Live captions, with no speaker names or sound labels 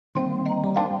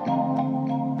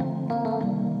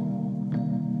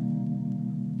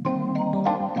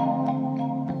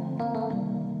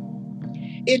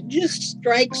It just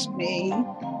strikes me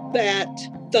that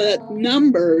the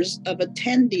numbers of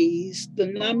attendees, the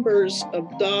numbers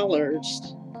of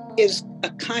dollars, is a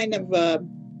kind of a,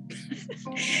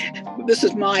 this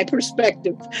is my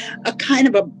perspective, a kind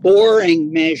of a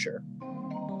boring measure.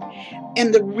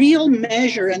 And the real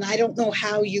measure, and I don't know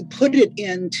how you put it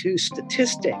into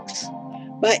statistics,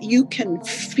 but you can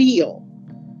feel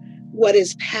what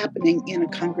is happening in a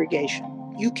congregation.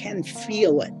 You can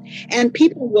feel it. And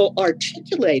people will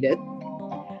articulate it,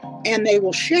 and they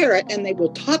will share it, and they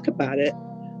will talk about it,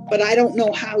 but I don't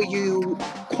know how you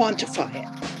quantify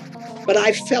it. But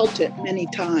I've felt it many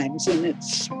times, and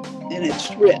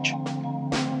it's rich.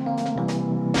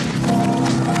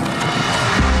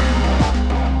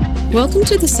 Welcome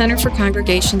to the Center for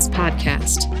Congregations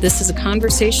podcast. This is a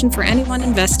conversation for anyone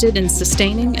invested in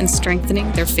sustaining and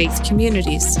strengthening their faith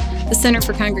communities. The Center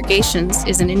for Congregations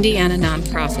is an Indiana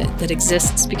nonprofit that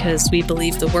exists because we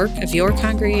believe the work of your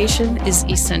congregation is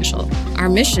essential. Our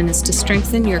mission is to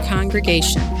strengthen your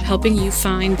congregation, helping you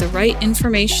find the right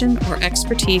information or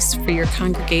expertise for your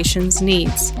congregation's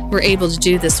needs. We're able to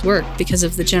do this work because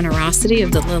of the generosity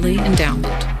of the Lilly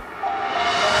Endowment.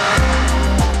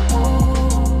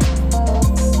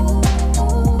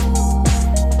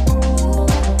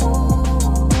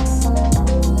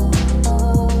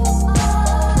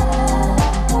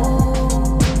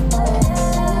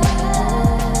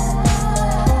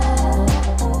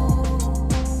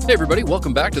 Hey everybody,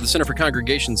 welcome back to the Center for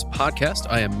Congregations podcast.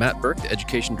 I am Matt Burke, the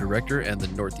Education Director and the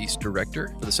Northeast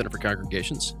Director for the Center for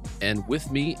Congregations. And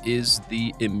with me is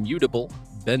the immutable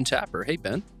Ben Tapper. Hey,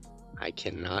 Ben. I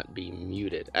cannot be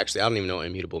muted. Actually, I don't even know what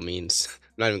immutable means. I'm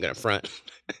not even going to front.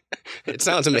 It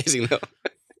sounds amazing, though.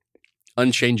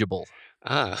 Unchangeable.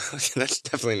 That's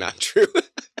definitely not true.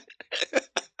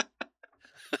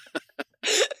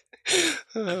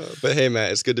 But hey,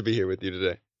 Matt, it's good to be here with you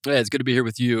today. Yeah, it's good to be here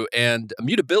with you. And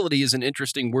mutability is an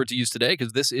interesting word to use today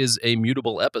because this is a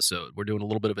mutable episode. We're doing a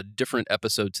little bit of a different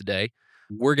episode today.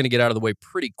 We're going to get out of the way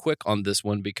pretty quick on this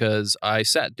one because I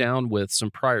sat down with some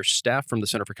prior staff from the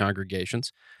Center for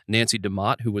Congregations, Nancy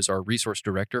DeMott, who was our resource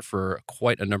director for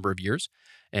quite a number of years,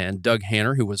 and Doug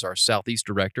Hanner, who was our Southeast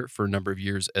director for a number of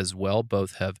years as well.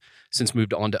 Both have since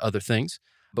moved on to other things.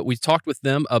 But we talked with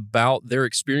them about their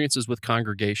experiences with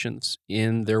congregations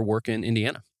in their work in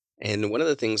Indiana. And one of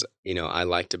the things, I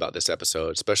liked about this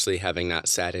episode, especially having not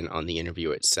sat in on the interview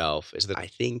itself, is that I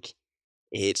think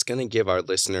it's going to give our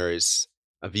listeners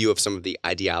a view of some of the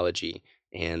ideology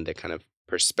and the kind of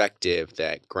perspective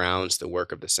that grounds the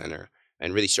work of the center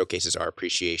and really showcases our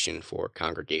appreciation for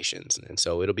congregations. And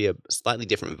so it'll be a slightly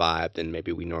different vibe than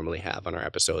maybe we normally have on our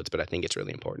episodes, but I think it's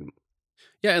really important.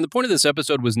 Yeah, and the point of this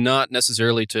episode was not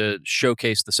necessarily to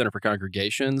showcase the Center for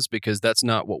Congregations because that's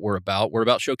not what we're about. We're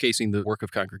about showcasing the work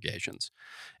of congregations.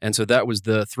 And so that was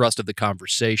the thrust of the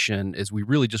conversation is we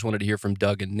really just wanted to hear from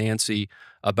Doug and Nancy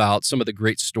about some of the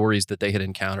great stories that they had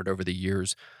encountered over the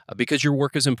years because your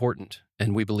work is important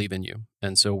and we believe in you.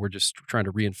 And so we're just trying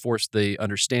to reinforce the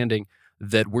understanding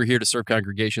that we're here to serve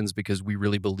congregations because we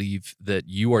really believe that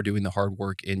you are doing the hard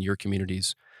work in your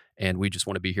communities and we just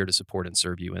want to be here to support and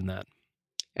serve you in that.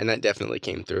 And that definitely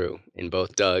came through in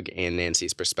both Doug and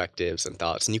Nancy's perspectives and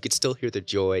thoughts. And you could still hear the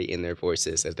joy in their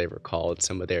voices as they recalled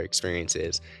some of their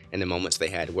experiences and the moments they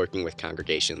had working with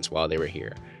congregations while they were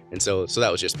here. And so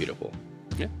that was just beautiful.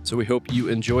 Yeah. So we hope you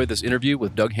enjoy this interview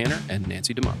with Doug Hanner and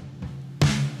Nancy DeMott.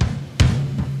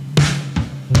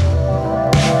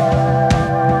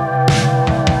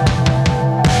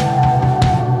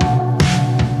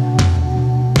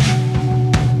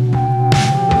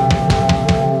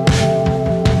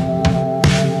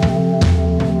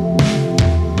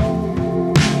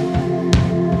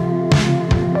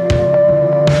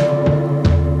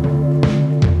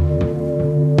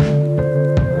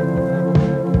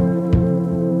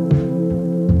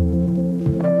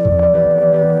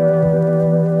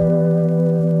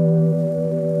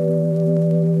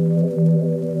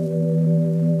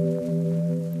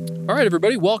 All right,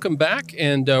 everybody, welcome back.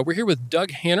 And we're here with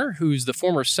Doug Hanner, who's the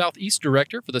former Southeast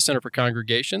Director for the Center for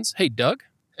Congregations. Hey, Doug.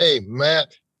 Hey,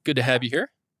 Matt. Good to have you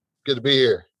here. Good to be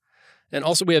here. And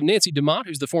also we have Nancy DeMott,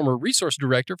 who's the former Resource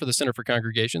Director for the Center for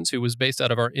Congregations, who was based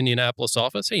out of our Indianapolis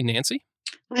office. Hey, Nancy.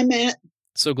 Hi, Matt.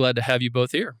 So glad to have you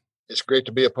both here. It's great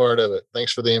to be a part of it.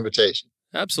 Thanks for the invitation.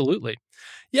 Absolutely.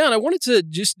 Yeah, and I wanted to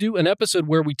just do an episode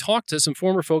where we talked to some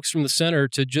former folks from the center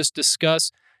to just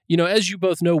discuss, as you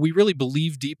both know, we really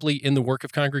believe deeply in the work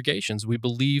of congregations. We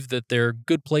believe that they're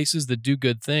good places that do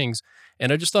good things. And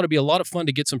I just thought it'd be a lot of fun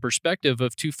to get some perspective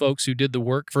of two folks who did the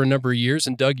work for a number of years.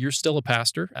 And Doug, you're still a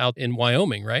pastor out in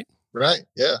Wyoming, right? Right.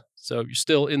 Yeah. So you're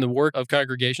still in the work of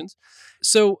congregations.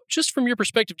 So just from your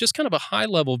perspective, just kind of a high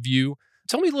level view,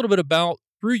 tell me a little bit about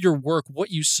through your work, what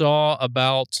you saw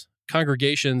about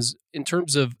congregations in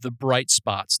terms of the bright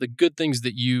spots, the good things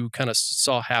that you kind of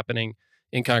saw happening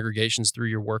in congregations through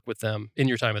your work with them in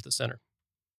your time at the center.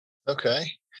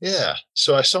 Okay. Yeah.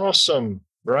 So I saw some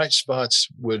bright spots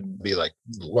would be like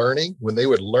learning when they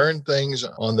would learn things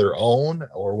on their own,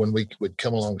 or when we would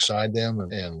come alongside them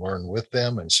and learn with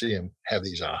them and see them have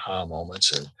these aha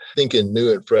moments and think in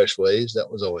new and fresh ways.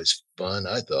 That was always fun,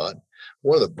 I thought.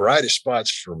 One of the brightest spots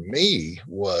for me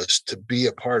was to be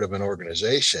a part of an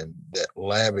organization that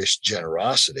lavished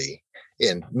generosity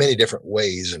in many different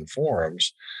ways and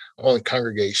forms on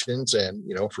congregations, and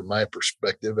from my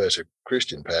perspective as a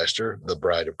Christian pastor, the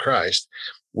bride of Christ,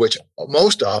 which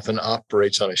most often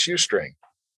operates on a shoestring.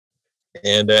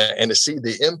 And to see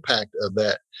the impact of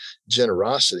that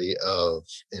generosity of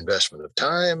investment of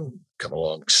time come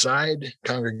alongside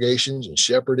congregations and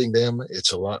shepherding them,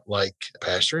 it's a lot like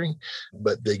pastoring,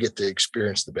 but they get to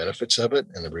experience the benefits of it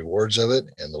and the rewards of it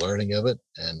and the learning of it.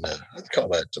 And I'd call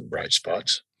that some bright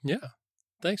spots. Yeah.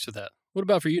 Thanks for that. What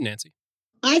about for you, Nancy?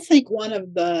 I think one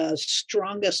of the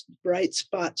strongest bright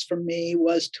spots for me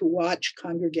was to watch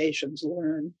congregations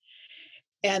learn,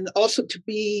 and also to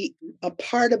be a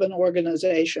part of an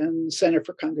organization, Center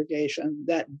for Congregation,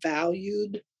 that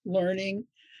valued learning,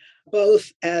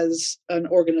 both as an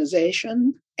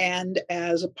organization and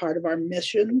as a part of our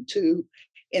mission to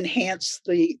enhance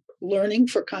the learning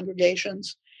for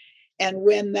congregations. And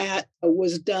when that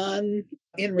was done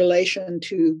in relation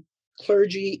to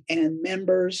clergy and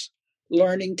members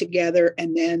learning together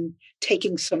and then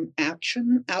taking some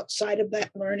action outside of that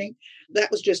learning,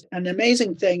 that was just an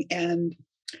amazing thing and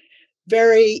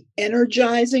very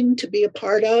energizing to be a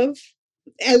part of,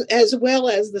 as well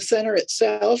as the center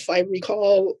itself. I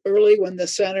recall early when the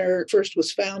center first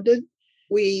was founded,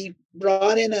 we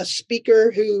brought in a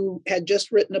speaker who had just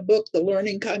written a book, The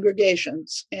Learning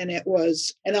Congregations, and it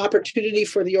was an opportunity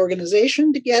for the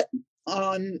organization to get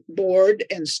on board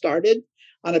and started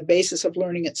on a basis of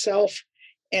learning itself.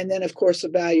 And then, of course, the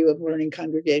value of learning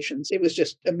congregations. It was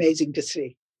just amazing to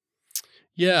see.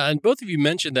 Yeah, and both of you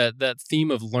mentioned that theme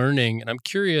of learning, and I'm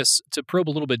curious to probe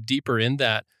a little bit deeper in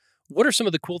that. What are some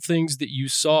of the cool things that you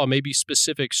saw, maybe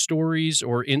specific stories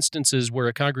or instances where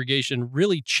a congregation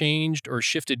really changed or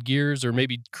shifted gears or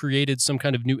maybe created some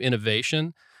kind of new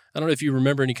innovation? I don't know if you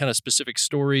remember any kind of specific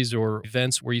stories or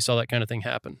events where you saw that kind of thing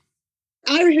happen.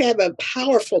 I have a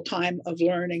powerful time of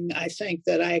learning, I think,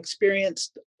 that I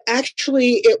experienced.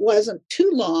 Actually, it wasn't too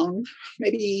long,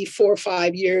 maybe 4 or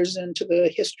 5 years into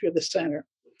the history of the center.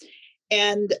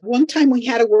 And one time we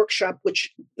had a workshop,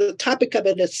 which the topic of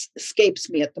it escapes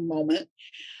me at the moment.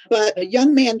 But a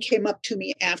young man came up to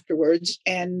me afterwards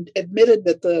and admitted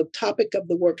that the topic of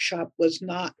the workshop was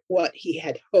not what he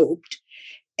had hoped.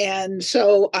 And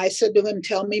so I said to him,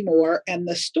 "Tell me more." And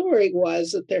the story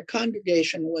was that their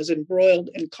congregation was embroiled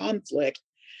in conflict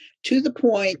to the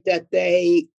point that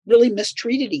they really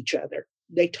mistreated each other.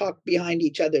 They talked behind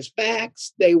each other's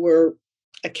backs. They were,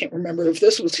 I can't remember if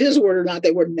this was his word or not,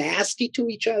 they were nasty to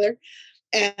each other.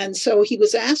 And so he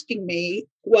was asking me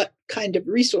what kind of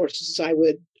resources I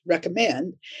would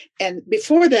recommend. And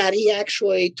before that, he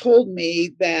actually told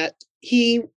me that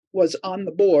he was on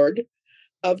the board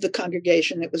of the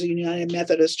congregation. It was a United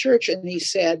Methodist Church. And he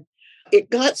said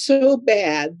it got so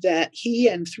bad that he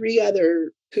and 3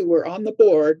 other who were on the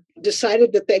board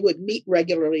decided that they would meet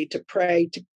regularly to pray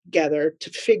together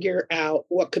to figure out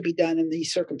what could be done in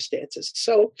these circumstances.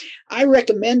 So I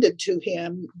recommended to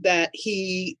him that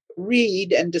he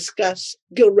read and discuss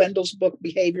Gil Rendell's book,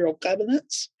 Behavioral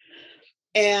Covenants.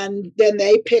 And then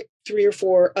they picked 3 or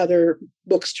 4 other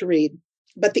books to read.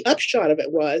 But the upshot of it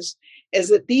is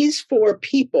that these 4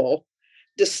 people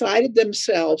decided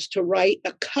themselves to write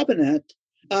a covenant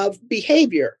of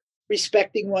behavior,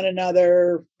 respecting one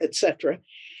another, etc.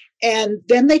 And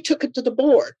then they took it to the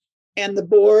board. And the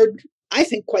board, I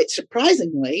think quite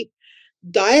surprisingly,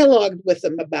 dialogued with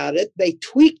them about it. They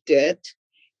tweaked it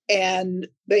and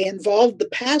they involved the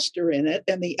pastor in it.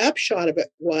 And the upshot of it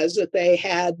was that they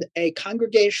had a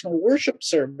congregational worship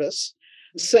service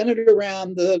centered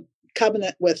around the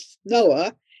covenant with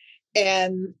Noah.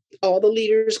 And all the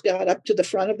leaders got up to the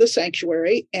front of the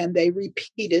sanctuary and they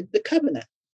repeated the covenant.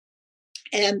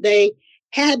 And they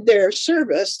had their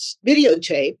service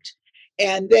videotaped.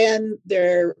 And then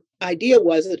their idea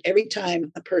was that every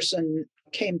time a person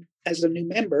came as a new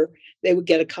member, they would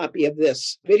get a copy of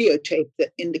this videotape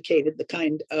that indicated the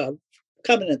kind of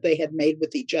covenant they had made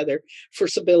with each other for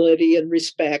civility and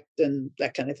respect and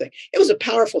that kind of thing. It was a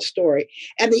powerful story.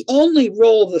 And the only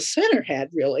role the center had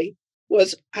really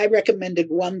was I recommended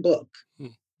one book Hmm.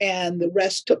 and the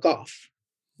rest took off.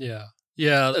 Yeah.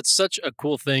 Yeah. That's such a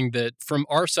cool thing that from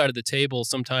our side of the table,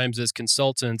 sometimes as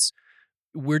consultants,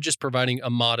 we're just providing a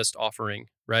modest offering,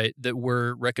 right? That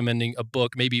we're recommending a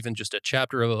book, maybe even just a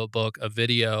chapter of a book, a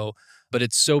video. But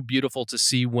it's so beautiful to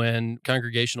see when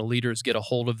congregational leaders get a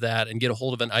hold of that and get a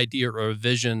hold of an idea or a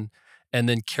vision and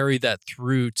then carry that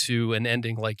through to an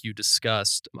ending like you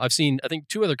discussed. I've seen, I think,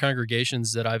 2 other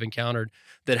congregations that I've encountered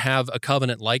that have a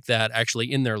covenant like that actually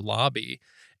in their lobby.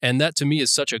 And that to me is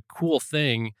such a cool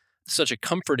thing, such a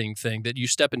comforting thing that you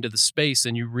step into the space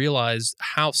and you realize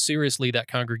how seriously that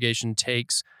congregation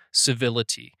takes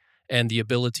civility and the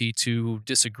ability to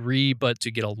disagree, but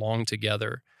to get along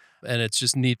together. And it's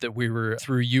just neat that we were,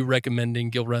 through you recommending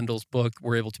Gil Rendell's book,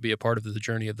 we're able to be a part of the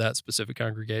journey of that specific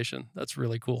congregation. That's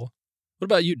really cool. What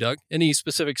about you, Doug? Any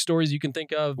specific stories you can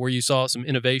think of where you saw some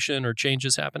innovation or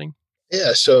changes happening?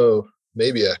 Yeah, so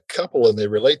maybe a couple, and they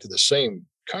relate to the same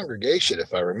congregation,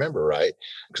 if I remember right,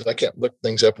 because I can't look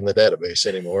things up in the database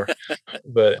anymore,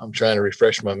 but I'm trying to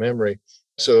refresh my memory.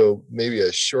 So maybe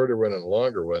a shorter one and a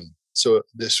longer one. So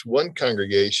this one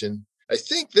congregation, I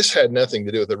think this had nothing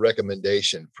to do with a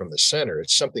recommendation from the center.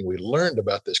 It's something we learned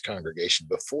about this congregation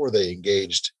before they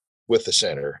engaged with the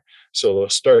center. So we'll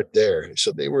start there.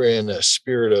 So they were in a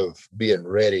spirit of being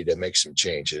ready to make some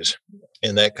changes.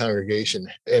 And that congregation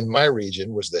in my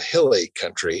region was the hilly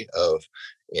country of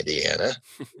Indiana,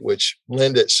 which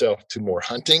lend itself to more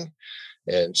hunting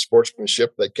and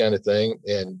sportsmanship, that kind of thing.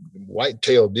 And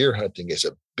white-tailed deer hunting is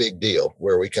a big deal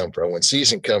where we come from. When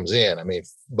season comes in, I mean,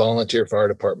 volunteer fire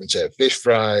departments have fish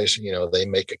fries. They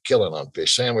make a killing on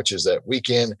fish sandwiches that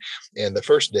weekend. And the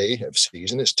first day of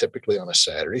season is typically on a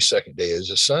Saturday. Second day is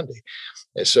a Sunday.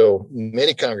 And so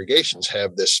many congregations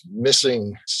have this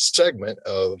missing segment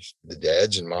of the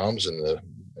dads and moms and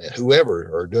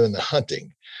whoever are doing the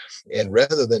hunting. And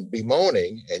rather than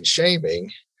bemoaning and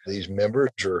shaming these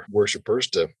members or worshipers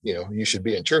to, you should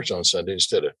be in church on Sunday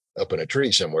instead of up in a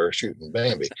tree somewhere shooting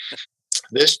Bambi,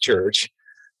 this church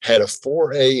had a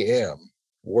 4 a.m.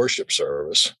 worship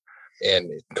service and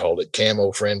called it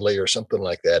camo friendly or something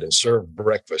like that, and served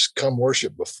breakfast. Come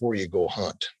worship before you go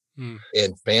hunt.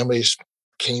 And families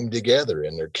came together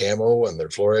in their camo and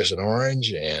their fluorescent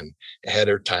orange and had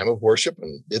their time of worship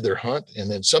and did their hunt.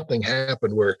 And then something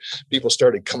happened where people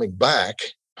started coming back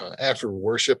after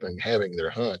worship and having their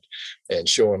hunt and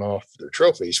showing off their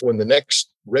trophies when the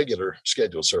next regular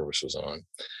scheduled service was on.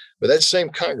 But that same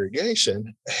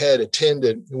congregation had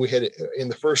attended, we had in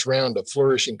the first round of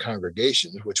Flourishing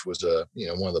Congregations, which was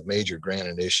one of the major grant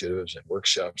initiatives and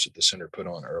workshops that the center put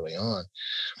on early on.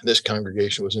 This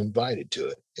congregation was invited to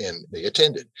it and they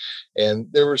attended. And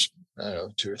there was,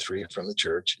 2 or 3 from the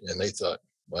church, and they thought,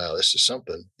 wow, this is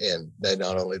something. And they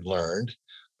not only learned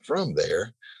from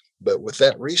there, but with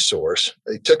that resource,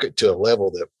 they took it to a level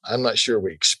that I'm not sure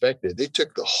we expected. They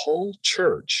took the whole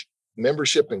church,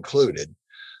 membership included,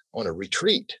 on a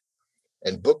retreat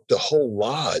and booked the whole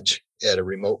lodge at a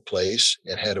remote place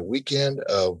and had a weekend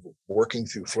of working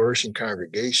through Flourishing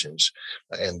Congregations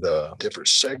and the different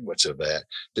segments of that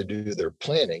to do their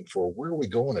planning for where are we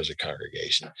going as a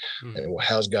congregation and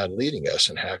how's God leading us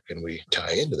and how can we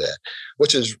tie into that,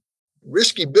 which is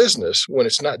risky business when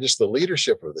it's not just the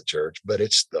leadership of the church, but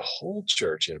it's the whole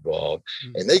church involved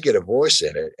and they get a voice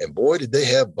in it. And boy, did they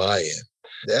have buy-in.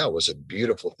 That was a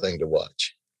beautiful thing to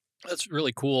watch. That's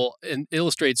really cool and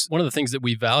illustrates one of the things that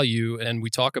we value and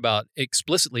we talk about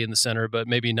explicitly in the center, but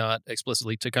maybe not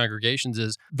explicitly to congregations,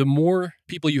 is the more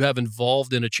people you have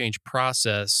involved in a change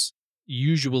process,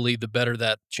 usually the better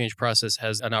that change process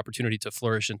has an opportunity to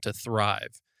flourish and to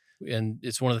thrive. And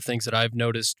it's one of the things that I've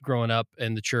noticed growing up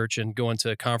in the church and going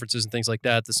to conferences and things like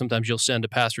that, that sometimes you'll send a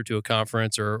pastor to a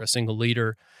conference or a single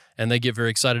leader and they get very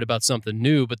excited about something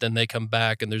new, but then they come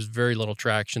back and there's very little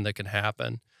traction that can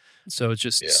happen. So it's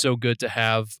just so good to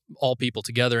have all people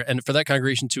together. And for that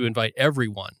congregation to invite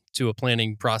everyone to a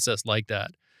planning process like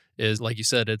that is, like you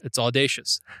said, it's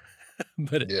audacious,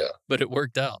 but it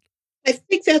worked out. I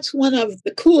think that's one of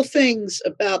the cool things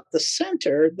about the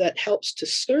center that helps to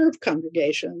serve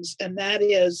congregations. And that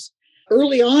is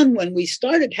early on when we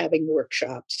started having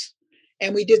workshops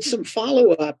and we did some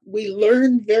follow-up, we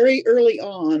learned very early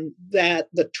on that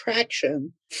the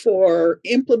traction for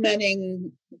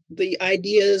implementing the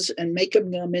ideas and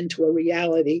making them into a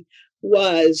reality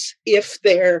was if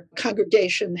their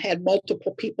congregation had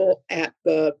multiple people at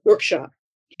the workshop.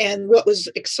 And what was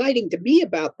exciting to me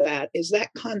about that is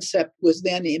that concept was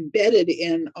then embedded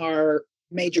in our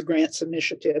major grants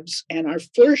initiatives and our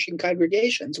Flourishing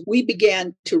Congregations. We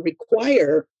began to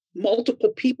require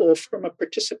multiple people from a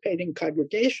participating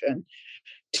congregation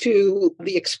to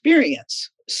the experience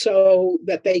so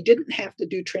that they didn't have to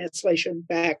do translation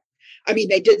back. I mean,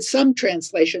 they did some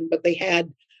translation, but they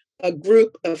had a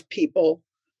group of people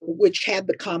which had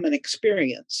the common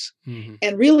experience. Mm-hmm.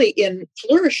 And really, in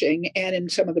Flourishing and in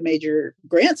some of the major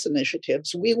grants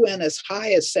initiatives, we went as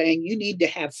high as saying you need to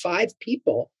have 5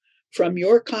 people from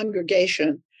your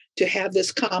congregation to have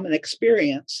this common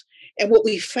experience. And what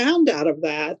we found out of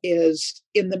that is,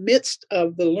 in the midst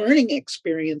of the learning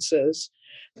experiences,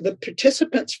 the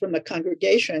participants from the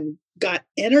congregation got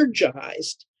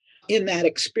energized in that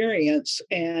experience.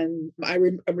 And I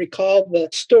recall the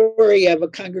story of a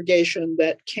congregation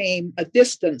that came a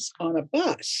distance on a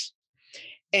bus,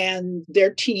 and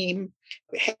their team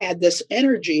had this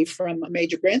energy from a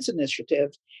major grants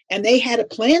initiative, and they had a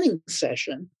planning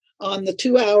session on the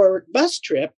 2-hour bus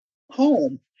trip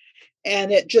home.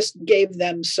 And it just gave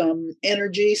them some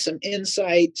energy, some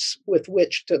insights with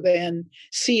which to then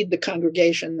seed the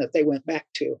congregation that they went back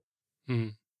to.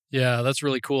 Mm. Yeah, that's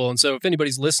really cool. And so if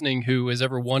anybody's listening who has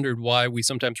ever wondered why we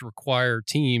sometimes require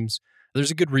teams,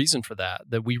 there's a good reason for that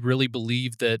we really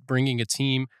believe that bringing a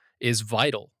team is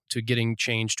vital to getting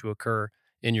change to occur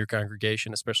in your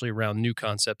congregation, especially around new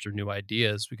concepts or new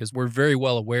ideas, because we're very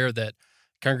well aware that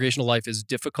congregational life is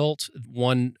difficult.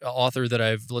 One author that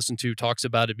I've listened to talks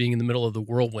about it being in the middle of the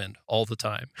whirlwind all the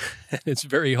time. It's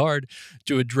very hard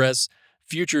to address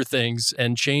future things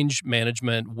and change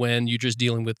management when you're just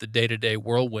dealing with the day-to-day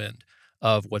whirlwind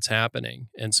of what's happening.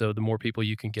 And so the more people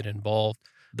you can get involved,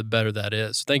 the better that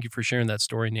is. Thank you for sharing that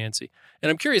story, Nancy. And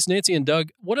I'm curious, Nancy and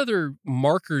Doug, what other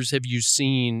markers have you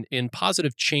seen in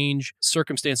positive change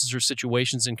circumstances or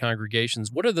situations in congregations?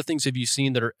 What other things have you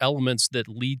seen that are elements that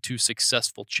lead to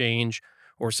successful change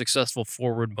or successful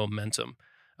forward momentum,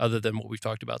 other than what we've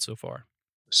talked about so far?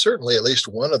 Certainly, at least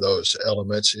one of those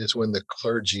elements is when the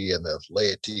clergy and the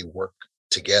laity work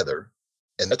together.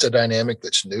 And that's a dynamic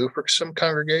that's new for some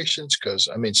congregations, because,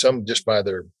 I mean, some just by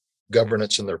their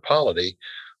governance and their polity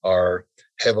are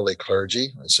heavily clergy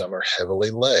and some are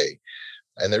heavily lay.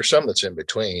 And there's some that's in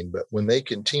between. But when they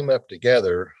can team up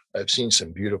together, I've seen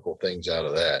some beautiful things out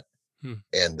of that.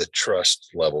 And the trust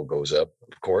level goes up,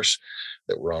 of course,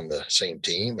 that we're on the same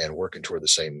team and working toward the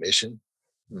same mission.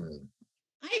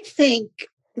 I think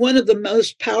one of the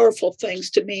most powerful things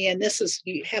to me, and this is,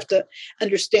 you have to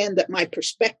understand that my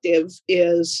perspective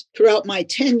is, throughout my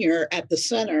tenure at the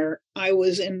center, I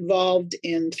was involved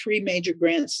in 3 major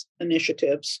grants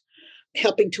initiatives,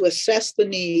 helping to assess the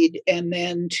need and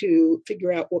then to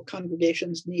figure out what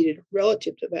congregations needed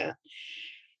relative to that.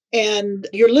 And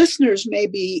your listeners may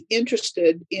be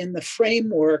interested in the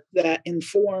framework that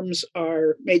informs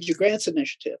our major grants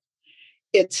initiative.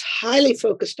 It's highly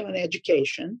focused on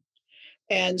education.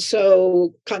 And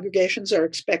so congregations are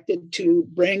expected to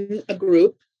bring a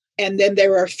group, and then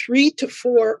there are 3 to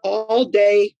 4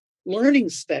 all-day learning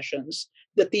sessions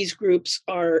that these groups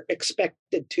are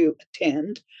expected to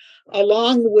attend,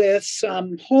 along with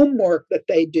some homework that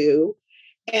they do.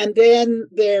 And then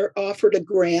they're offered a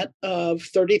grant of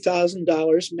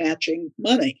 $30,000 matching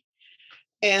money.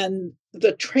 And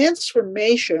the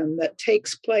transformation that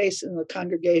takes place in the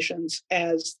congregations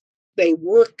as they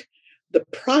work the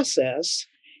process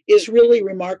is really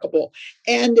remarkable.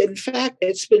 And in fact,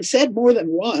 it's been said more than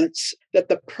once that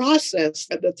the process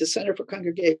that the Center for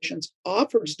Congregations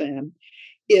offers them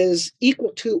is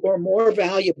equal to or more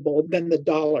valuable than the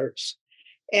dollars.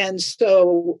 And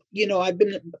so, I've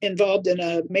been involved in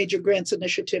a major grants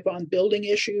initiative on building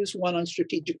issues, one on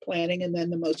strategic planning, and then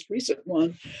the most recent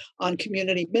one on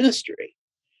community ministry.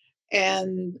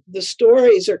 And the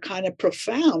stories are kind of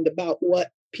profound about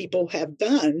what people have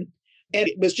done. And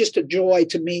it was just a joy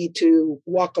to me to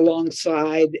walk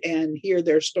alongside and hear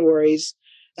their stories.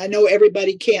 I know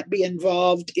everybody can't be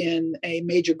involved in a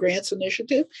major grants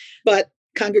initiative, but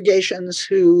congregations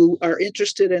who are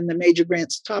interested in the major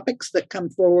grants topics that come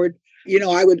forward,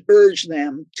 I would urge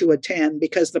them to attend,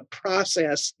 because the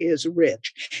process is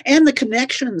rich. And the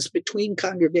connections between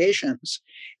congregations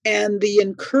and the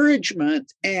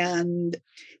encouragement, and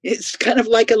it's kind of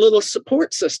like a little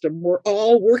support system. We're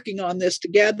all working on this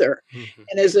together. Mm-hmm.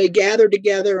 And as they gather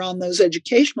together on those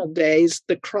educational days,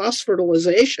 the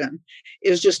cross-fertilization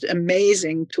is just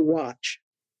amazing to watch.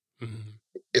 Mm-hmm.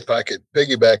 if I could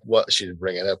piggyback what she's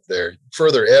bringing up there,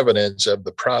 further evidence of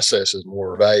the process is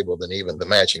more valuable than even the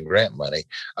matching grant money.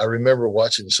 I remember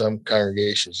watching some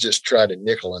congregations just try to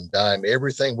nickel and dime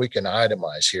everything we can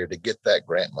itemize here to get that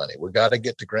grant money. We got to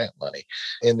get the grant money.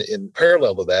 And in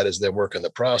parallel to that is them working the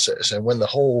process. And when the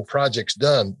whole project's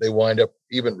done, they wind up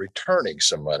even returning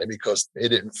some money because it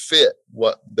didn't fit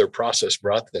what their process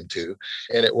brought them to.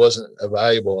 And it wasn't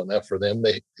valuable enough for them.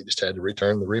 They just had to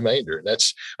return the remainder. And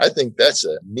I think that's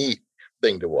a neat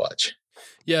thing to watch.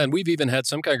 Yeah, and we've even had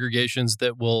some congregations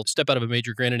that will step out of a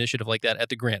major grant initiative like that at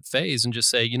the grant phase and just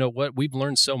say, you know what, we've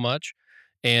learned so much.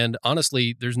 And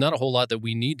honestly, there's not a whole lot that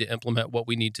we need to implement what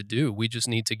we need to do. We just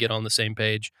need to get on the same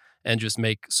page and just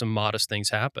make some modest things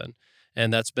happen.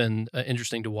 And that's been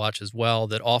interesting to watch as well,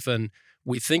 that often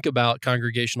we think about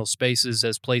congregational spaces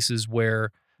as places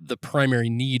where the primary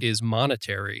need is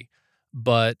monetary.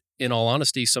 But in all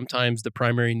honesty, sometimes the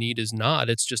primary need is not.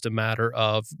 It's just a matter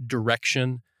of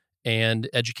direction and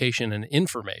education and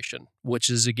information, which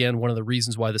is, again, one of the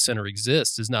reasons why the center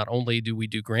exists. Is not only do we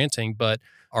do granting, but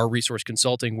our resource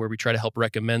consulting, where we try to help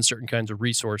recommend certain kinds of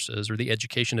resources, or the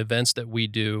education events that we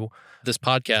do. This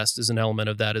podcast is an element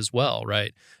of that as well,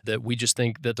 right? That we just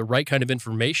think that the right kind of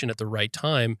information at the right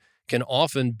time can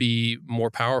often be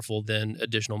more powerful than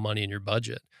additional money in your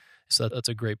budget. So that's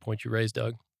a great point you raised,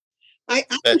 Doug. I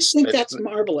just think that's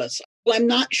marvelous. I'm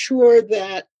not sure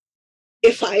that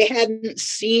if I hadn't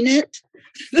seen it,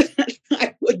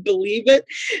 I would believe it.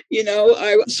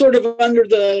 I was sort of under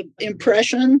the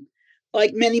impression,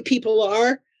 like many people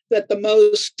are, that the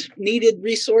most needed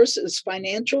resource is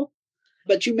financial.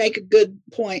 But you make a good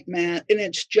point, Matt, and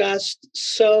it's just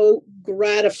so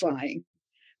gratifying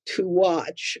to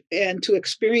watch and to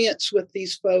experience with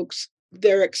these folks,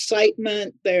 their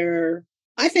excitement,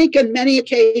 I think on many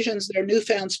occasions, their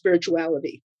newfound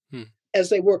spirituality as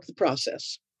they work the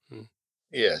process.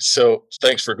 Yeah. So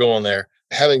thanks for going there.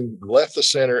 Having left the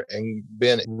center and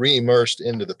been re-immersed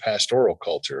into the pastoral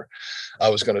culture, I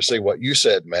was going to say what you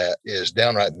said, Matt, is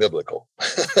downright biblical,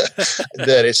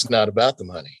 that it's not about the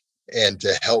money. And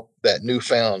to help that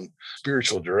newfound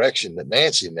spiritual direction that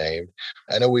Nancy named,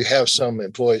 I know we have some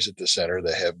employees at the center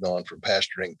that have gone from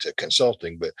pastoring to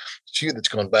consulting, but it's you that's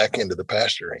gone back into the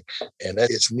pastoring. And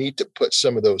it's neat to put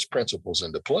some of those principles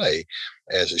into play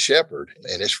as a shepherd.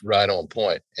 And it's right on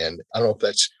point. And I don't know if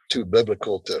that's too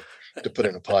biblical to put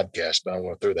in a podcast, but I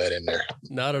want to throw that in there.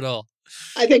 Not at all.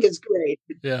 I think it's great.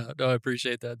 Yeah, no, I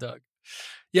appreciate that, Doug.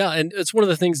 Yeah, and it's one of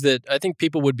the things that I think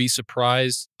people would be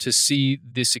surprised to see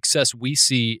the success we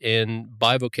see in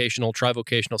bivocational,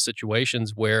 trivocational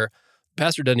situations where the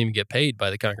pastor doesn't even get paid by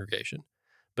the congregation,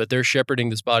 but they're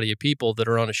shepherding this body of people that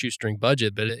are on a shoestring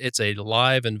budget, but it's a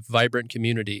live and vibrant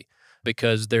community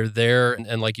because they're there.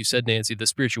 And like you said, Nancy, the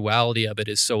spirituality of it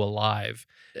is so alive,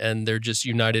 and they're just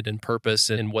united in purpose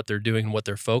in what they're doing and what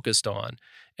they're focused on.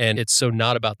 And it's so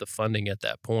not about the funding at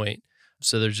that point.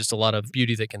 So there's just a lot of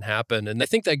beauty that can happen. And I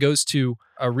think that goes to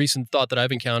a recent thought that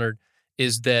I've encountered,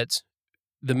 is that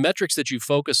the metrics that you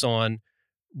focus on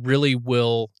really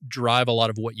will drive a lot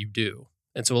of what you do.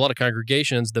 And so a lot of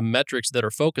congregations, the metrics that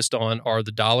are focused on are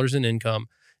the dollars in income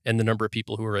and the number of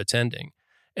people who are attending.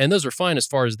 And those are fine as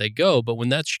far as they go. But when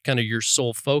that's kind of your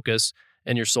sole focus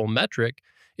and your sole metric,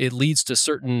 it leads to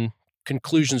certain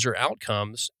conclusions or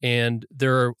outcomes. And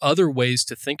there are other ways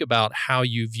to think about how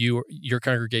you view your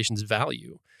congregation's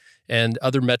value and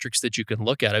other metrics that you can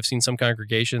look at. I've seen some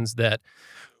congregations that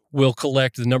will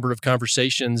collect the number of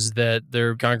conversations that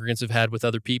their congregants have had with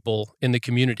other people in the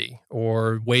community,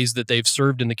 or ways that they've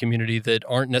served in the community that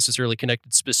aren't necessarily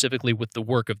connected specifically with the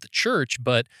work of the church,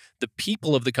 but the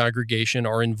people of the congregation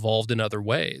are involved in other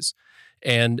ways.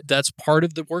 And that's part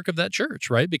of the work of that church,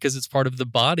 right? Because it's part of the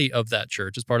body of that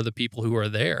church. It's part of the people who are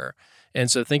there. And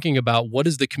so thinking about what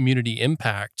is the community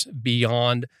impact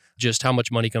beyond just how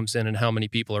much money comes in and how many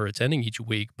people are attending each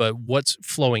week, but what's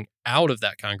flowing out of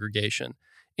that congregation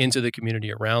into the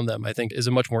community around them, I think is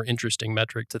a much more interesting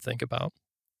metric to think about.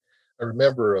 I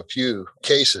remember a few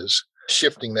cases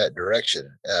shifting that direction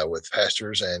with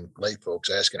pastors and lay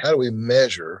folks asking, how do we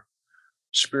measure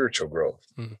spiritual growth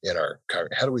in our,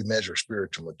 how do we measure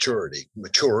spiritual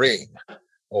maturing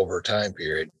over a time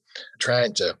period,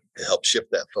 trying to help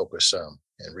shift that focus some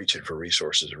and reaching for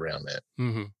resources around that.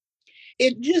 Mm-hmm.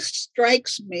 It just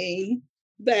strikes me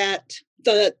that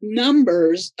the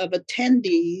numbers of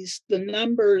attendees, the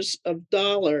numbers of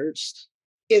dollars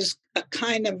is a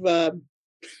kind of a,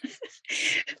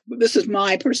 this is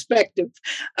my perspective,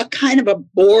 a kind of a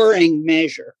boring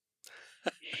measure.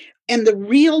 And the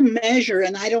real measure,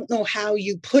 and I don't know how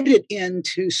you put it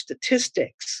into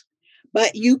statistics,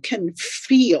 but you can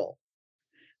feel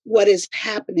what is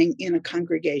happening in a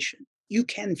congregation. You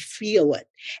can feel it.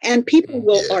 And people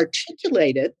will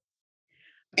articulate it,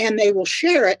 and they will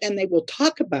share it, and they will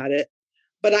talk about it.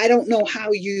 But I don't know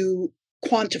how you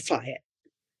quantify it.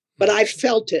 But I've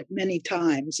felt it many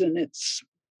times, and it's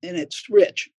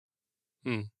rich.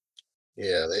 Hmm.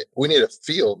 Yeah, we need a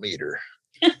feel meter.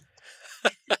 If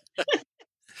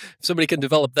somebody can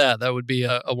develop that, that would be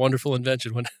a wonderful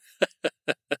invention.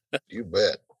 You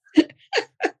bet.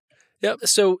 Yeah,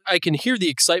 so I can hear the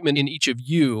excitement in each of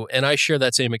you, and I share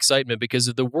that same excitement because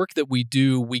of the work that we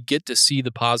do. We get to see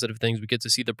the positive things, we get to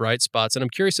see the bright spots, and I'm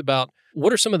curious about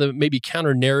what are some of the maybe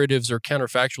counter narratives or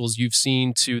counterfactuals you've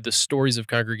seen to the stories of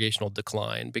congregational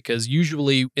decline? Because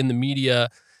usually in the media,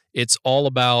 it's all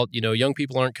about, young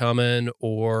people aren't coming,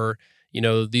 or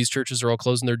these churches are all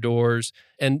closing their doors,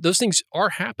 and those things are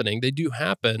happening. They do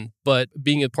happen, but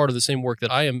being a part of the same work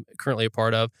that I am currently a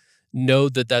part of, know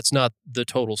that that's not the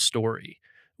total story.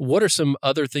 What are some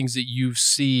other things that you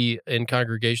see in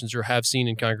congregations or have seen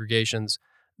in congregations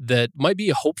that might be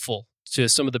hopeful to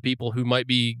some of the people who might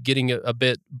be getting a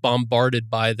bit bombarded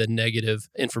by the negative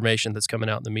information that's coming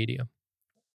out in the media?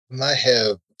 I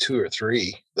have two or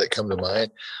three that come to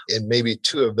mind, and maybe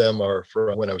two of them are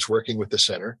from when I was working with the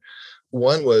center.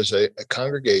 One was a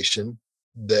congregation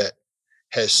that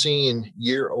has seen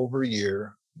year over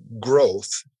year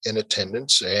growth in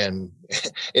attendance and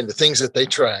in the things that they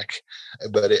track,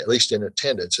 but at least in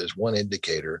attendance as one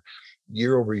indicator,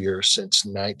 year over year since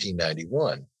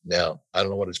 1991. Now, I don't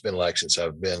know what it's been like since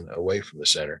I've been away from the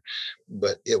center,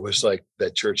 but it was like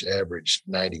that church averaged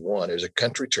 91. It was a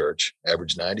country church,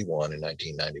 averaged 91 in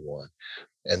 1991.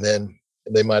 And then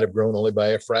they might have grown only by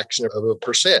a fraction of a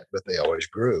percent, but they always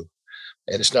grew.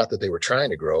 And it's not that they were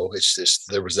trying to grow. It's just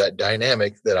there was that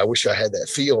dynamic that I wish I had that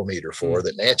feel meter for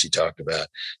that Nancy talked about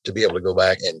to be able to go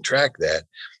back and track that.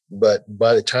 But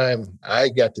by the time I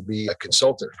got to be a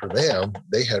consultant for them,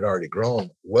 they had already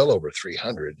grown well over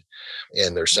 300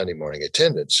 in their Sunday morning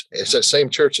attendance. It's that same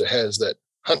church that has that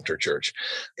Hunter Church.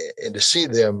 And to see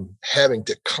them having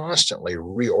to constantly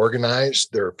reorganize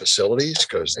their facilities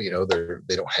because, they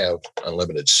don't have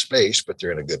unlimited space, but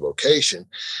they're in a good location.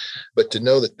 But to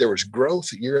know that there was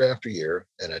growth year after year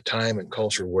in a time and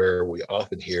culture where we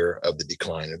often hear of the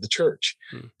decline of the church.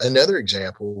 Another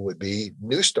example would be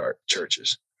New Start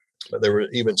churches. There were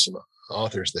even some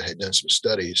authors that had done some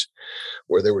studies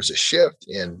where there was a shift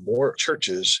in more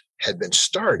churches had been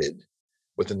started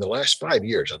within the last 5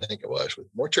 years, I think it was, with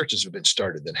more churches have been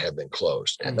started than have been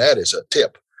closed. And that is a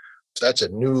tip. That's a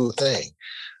new thing.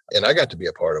 And I got to be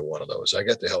a part of one of those. I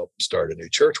got to help start a new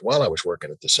church while I was working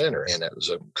at the center. And that was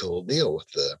a cool deal with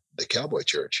the Cowboy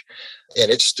Church. And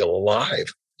it's still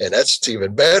alive. And that's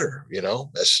even better,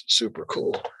 that's super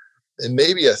cool. And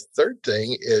maybe a third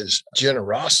thing is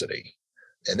generosity.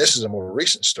 And this is a more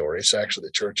recent story. It's actually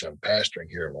the church I'm pastoring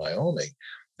here in Wyoming,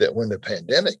 that when the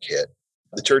pandemic hit,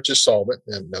 the church is solvent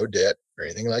and no debt or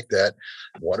anything like that.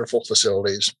 Wonderful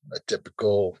facilities, a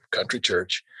typical country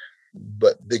church,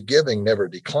 but the giving never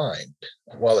declined.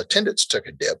 While attendance took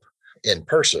a dip in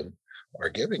person, our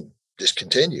giving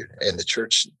discontinued. And the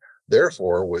church,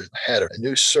 therefore, had a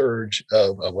new surge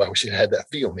of well, we had that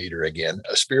feel meter again,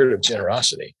 a spirit of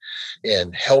generosity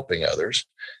in helping others,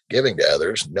 giving to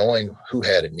others, knowing who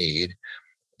had a need.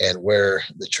 And where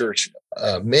the church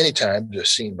many times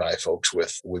is seen by folks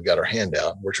with, we've got our hand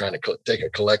out, we're trying to take a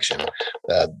collection.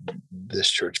 This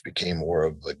church became more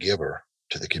of a giver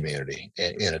to the community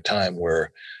in a time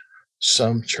where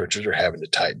some churches are having to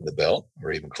tighten the belt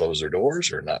or even close their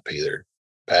doors or not pay their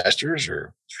pastors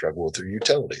or struggle with their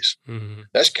utilities. Mm-hmm.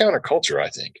 That's counterculture, I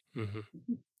think.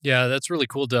 Mm-hmm. Yeah, that's really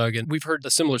cool, Doug. And we've heard the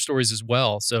similar stories as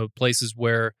well. So places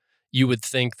where you would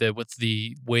think that with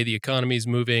the way the economy is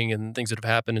moving and things that have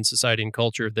happened in society and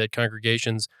culture, that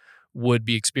congregations would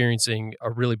be experiencing a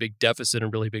really big deficit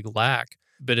and really big lack.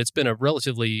 But it's been a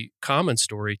relatively common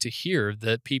story to hear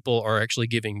that people are actually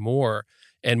giving more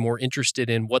and more interested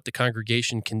in what the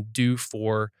congregation can do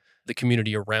for the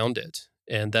community around it.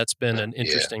 And that's been an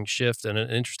interesting shift and an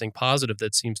interesting positive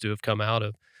that seems to have come out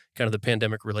of kind of the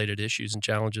pandemic-related issues and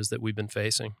challenges that we've been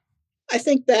facing. I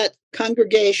think that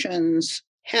congregations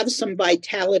have some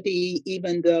vitality,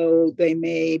 even though they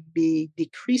may be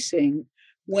decreasing,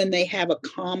 when they have a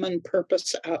common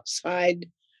purpose outside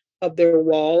of their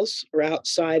walls or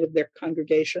outside of their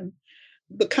congregation.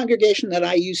 The congregation that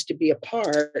I used to be a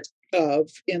part of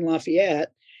in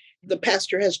Lafayette, the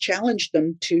pastor has challenged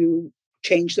them to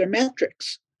change their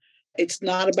metrics. It's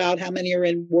not about how many are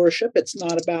in worship. It's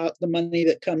not about the money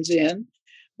that comes in,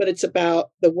 but it's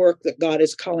about the work that God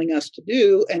is calling us to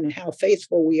do and how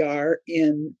faithful we are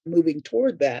in moving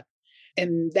toward that.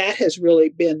 And that has really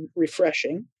been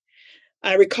refreshing.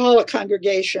 I recall a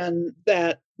congregation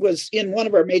that was in one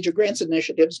of our major grants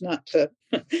initiatives, not to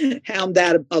hound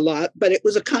that a lot, but it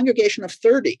was a congregation of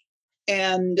 30.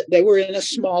 And they were in a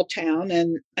small town.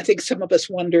 And I think some of us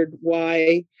wondered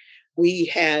why we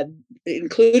had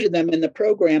included them in the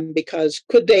program, because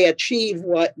could they achieve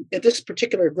what this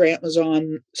particular grant was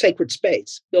on sacred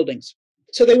space buildings?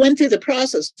 So they went through the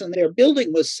process, and their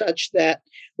building was such that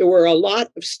there were a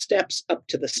lot of steps up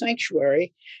to the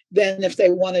sanctuary. Then if they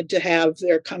wanted to have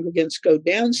their congregants go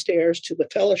downstairs to the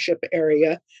fellowship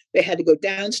area, they had to go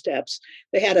down steps.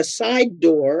 They had a side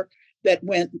door that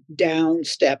went down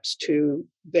steps to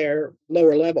their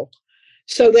lower level.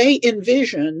 So they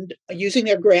envisioned using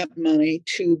their grant money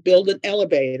to build an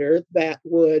elevator that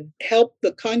would help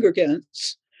the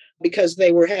congregants, because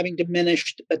they were having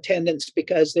diminished attendance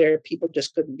because their people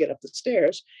just couldn't get up the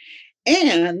stairs.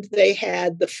 And they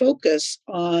had the focus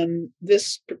on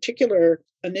this particular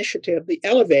initiative, the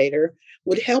elevator,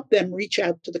 would help them reach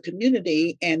out to the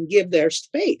community and give their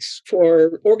space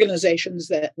for organizations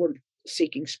that were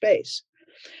seeking space.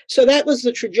 So that was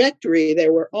the trajectory they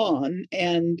were on.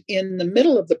 And in the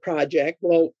middle of the project,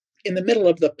 in the middle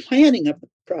of the planning of the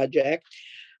project,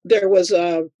 there was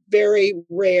a very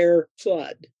rare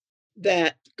flood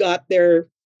that got their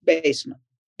basement.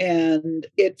 And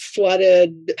it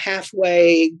flooded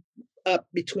halfway up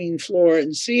between floor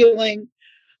and ceiling.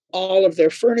 All of their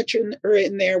furniture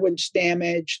in there was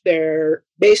damaged. Their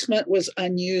basement was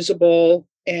unusable.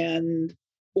 And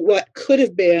what could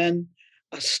have been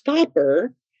a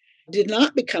stopper did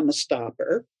not become a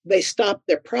stopper. They stopped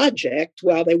their project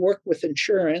while they worked with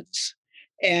insurance,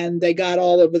 and they got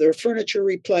all of their furniture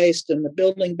replaced and the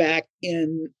building back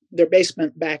in their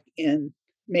basement back in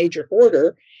major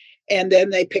order. And then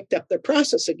they picked up their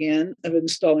process again of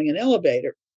installing an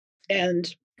elevator.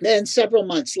 And then several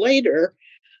months later,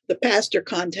 the pastor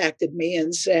contacted me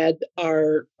and said,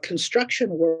 our construction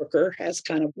worker has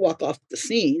kind of walked off the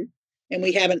scene and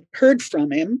we haven't heard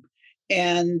from him.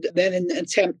 And then in an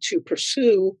attempt to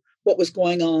pursue what was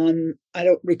going on, I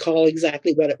don't recall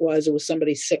exactly what it was. It was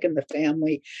somebody sick in the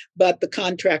family, but the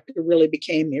contractor really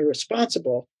became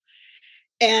irresponsible.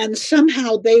 And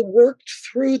somehow they worked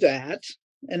through that.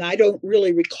 And I don't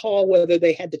really recall whether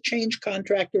they had to change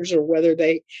contractors or whether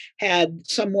they had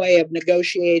some way of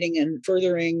negotiating and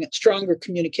furthering stronger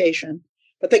communication.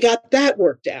 But they got that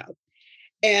worked out.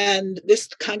 And this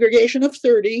congregation of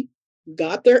 30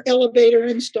 got their elevator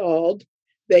installed.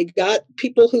 They got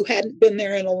people who hadn't been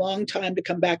there in a long time to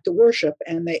come back to worship,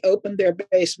 and they opened their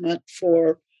basement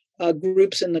for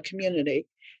groups in the community.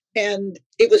 And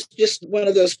it was just one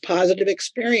of those positive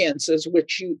experiences,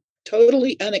 which you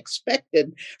totally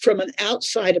unexpected from an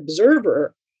outside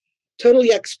observer, totally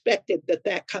expected that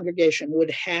that congregation would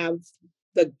have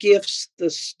the gifts, the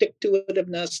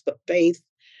stick-to-itiveness, the faith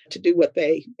to do what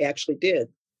they actually did.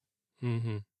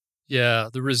 Mm-hmm. Yeah,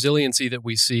 the resiliency that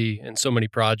we see in so many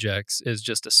projects is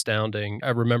just astounding. I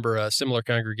remember a similar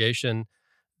congregation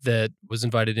that was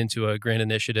invited into a grant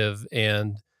initiative,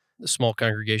 and a small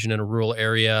congregation in a rural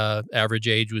area, average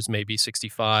age was maybe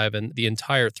 65, and the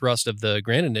entire thrust of the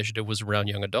grant initiative was around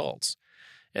young adults.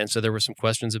 And so there were some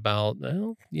questions about,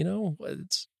 well,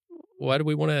 why do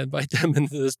we want to invite them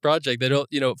into this project? They don't,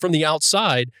 from the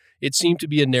outside, it seemed to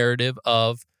be a narrative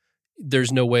of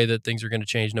there's no way that things are going to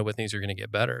change, no way things are going to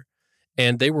get better.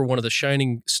 And they were one of the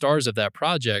shining stars of that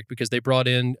project because they brought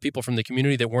in people from the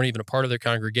community that weren't even a part of their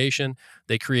congregation.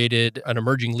 They created an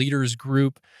emerging leaders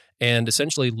group and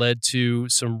essentially led to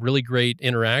some really great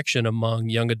interaction among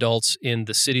young adults in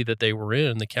the city that they were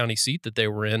in, the county seat that they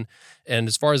were in. And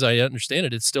as far as I understand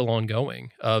it, it's still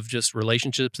ongoing, of just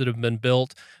relationships that have been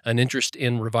built, an interest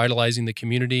in revitalizing the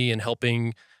community and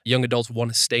helping young adults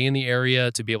want to stay in the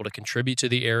area, to be able to contribute to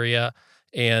the area.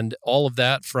 And all of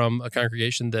that from a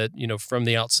congregation that, from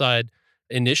the outside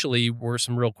initially were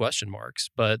some real question marks,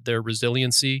 but their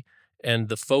resiliency and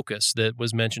the focus that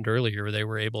was mentioned earlier, they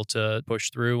were able to push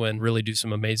through and really do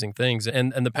some amazing things.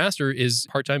 And the pastor is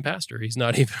a part-time pastor. He's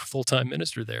not even a full-time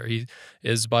minister there. He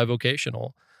is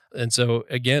bivocational. And so,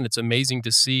 again, it's amazing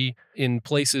to see in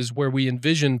places where we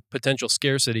envision potential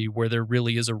scarcity, where there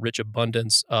really is a rich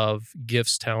abundance of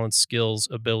gifts, talents, skills,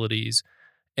 abilities,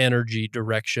 energy,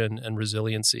 direction, and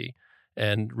resiliency.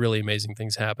 And really amazing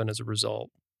things happen as a result.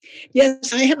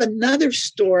 Yes, I have another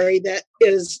story that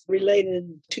is related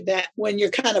to that when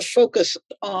you're kind of focused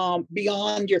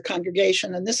beyond your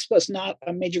congregation. And this was not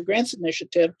a major grants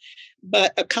initiative,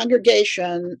 but a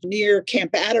congregation near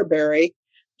Camp Atterbury,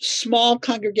 small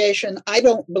congregation. I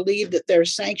don't believe that their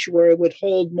sanctuary would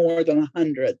hold more than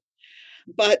 100.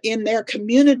 But in their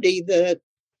community, the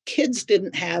kids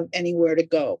didn't have anywhere to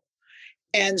go.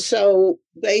 And so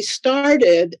they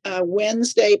started a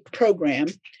Wednesday program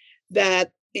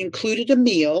that included a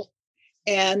meal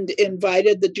and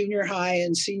invited the junior high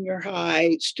and senior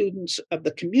high students of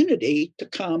the community to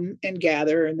come and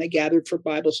gather. And they gathered for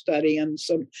Bible study and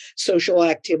some social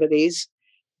activities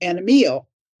and a meal.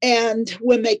 And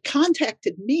when they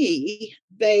contacted me,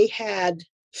 they had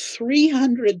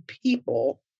 300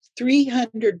 people,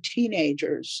 300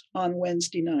 teenagers on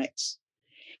Wednesday nights.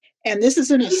 And this is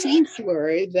in a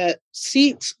sanctuary that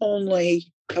seats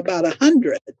only about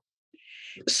 100.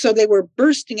 So they were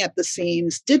bursting at the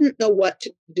seams, didn't know what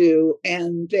to do,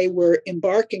 and they were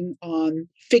embarking on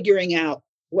figuring out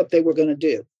what they were going to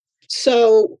do.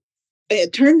 So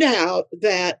it turned out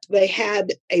that they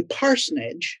had a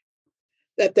parsonage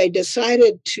that they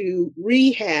decided to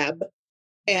rehab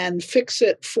and fix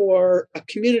it for a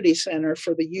community center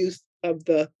for the youth of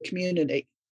the community.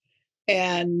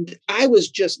 And I was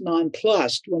just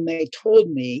nonplussed when they told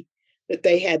me that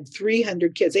they had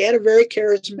 300 kids. They had a very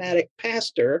charismatic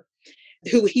pastor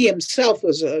who he himself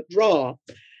was a draw,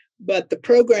 but the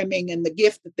programming and the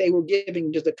gift that they were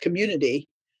giving to the community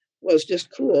was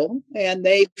just cool. And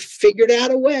they figured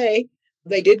out a way.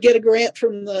 They did get a grant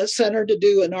from the center to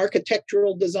do an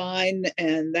architectural design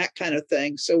and that kind of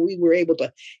thing. So we were able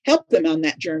to help them on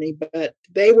that journey, but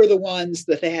they were the ones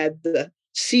that had the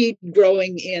seed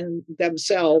growing in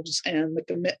themselves and the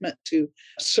commitment to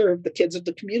serve the kids of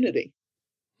the community.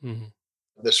 Mm-hmm.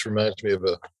 This reminds me of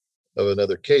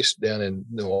another case down in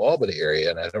New Albany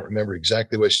area, and I don't remember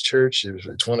exactly which church.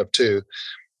 It's one of two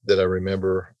that I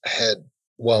remember had,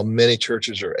 while many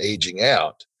churches are aging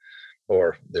out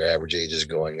or their average age is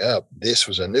going up, this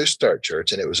was a New Start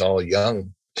church, and it was all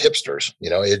young hipsters.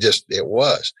 It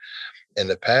was. And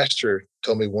the pastor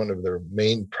told me one of their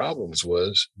main problems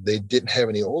was they didn't have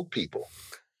any old people.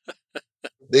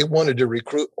 They wanted to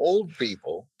recruit old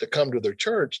people to come to their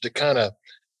church to kind of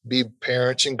be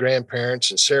parents and grandparents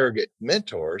and surrogate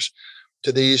mentors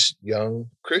to these young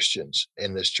Christians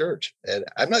in this church. And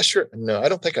I'm not sure. No, I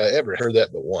don't think I ever heard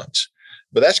that but once.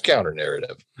 But that's counter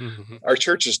narrative. Mm-hmm. Our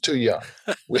church is too young.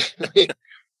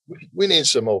 We need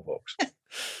some old folks.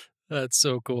 That's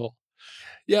so cool.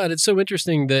 Yeah, and it's so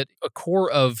interesting that a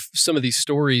core of some of these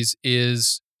stories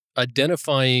is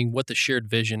identifying what the shared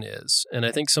vision is. And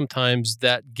I think sometimes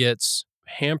that gets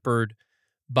hampered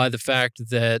by the fact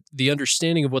that the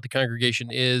understanding of what the congregation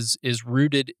is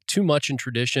rooted too much in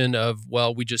tradition of,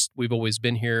 well, we've always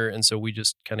been here, and so we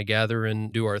just kind of gather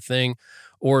and do our thing.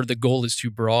 Or the goal is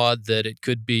too broad that it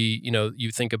could be,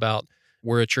 you think about,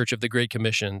 we're a church of the Great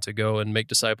Commission to go and make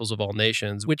disciples of all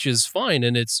nations, which is fine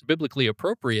and it's biblically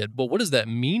appropriate. But what does that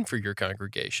mean for your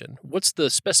congregation? What's the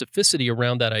specificity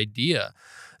around that idea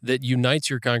that unites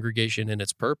your congregation in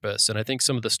its purpose? And I think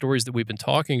some of the stories that we've been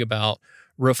talking about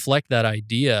reflect that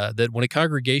idea that when a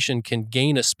congregation can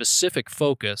gain a specific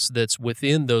focus that's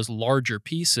within those larger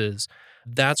pieces,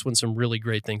 that's when some really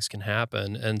great things can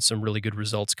happen and some really good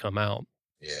results come out.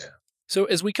 Yeah. So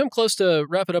as we come close to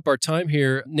wrapping up our time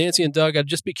here, Nancy and Doug, I'd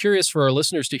just be curious for our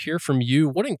listeners to hear from you.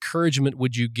 What encouragement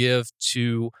would you give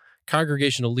to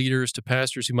congregational leaders, to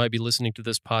pastors who might be listening to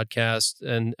this podcast?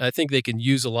 And I think they can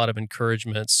use a lot of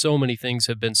encouragement. So many things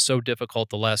have been so difficult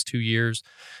the last 2 years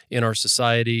in our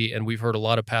society, and we've heard a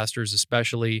lot of pastors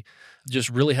especially just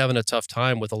really having a tough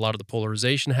time with a lot of the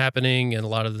polarization happening and a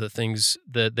lot of the things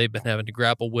that they've been having to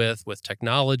grapple with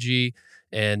technology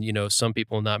and, some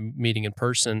people not meeting in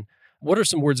person. What are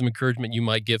some words of encouragement you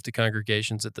might give to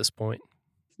congregations at this point?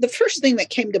 The first thing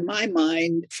that came to my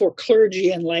mind for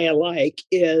clergy and lay alike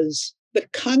is the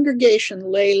congregation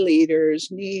lay leaders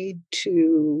need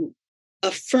to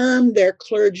affirm their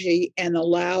clergy and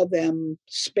allow them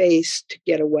space to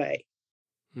get away.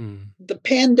 The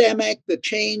pandemic, the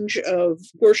change of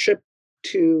worship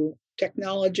to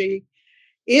technology,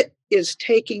 it is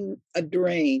taking a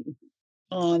drain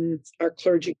on our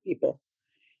clergy people.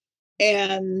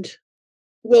 And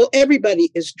everybody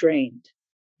is drained.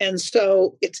 And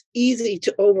so it's easy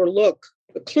to overlook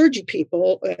the clergy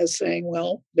people as saying,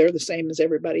 well, they're the same as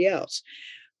everybody else.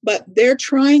 But they're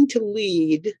trying to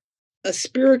lead a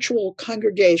spiritual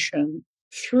congregation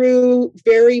through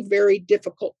very, very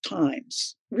difficult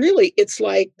times. Really, it's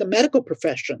like the medical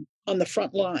profession on the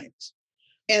front lines.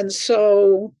 And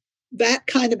so that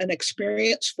kind of an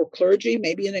experience for clergy,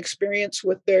 maybe an experience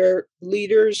with their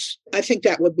leaders, I think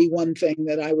that would be one thing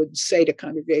that I would say to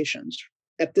congregations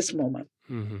at this moment.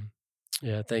 Mm-hmm.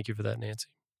 Yeah, thank you for that, Nancy.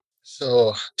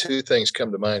 So 2 things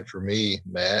come to mind for me,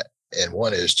 Matt, and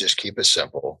one is just keep it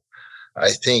simple.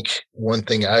 I think one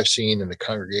thing I've seen in the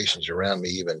congregations around me,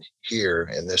 even here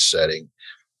in this setting,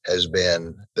 has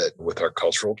been that with our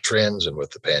cultural trends and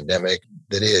with the pandemic,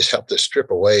 that it has helped us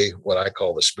strip away what I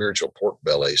call the spiritual pork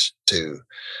bellies to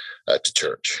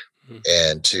church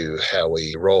and to how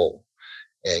we roll.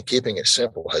 And keeping it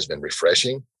simple has been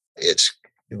refreshing. It's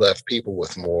left people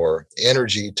with more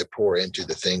energy to pour into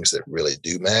the things that really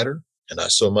do matter, and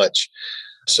not so much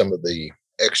some of the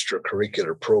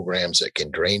extracurricular programs that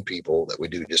can drain people that we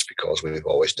do just because we've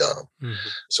always done them.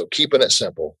 So keeping it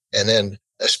simple. And then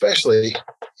especially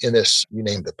in this, you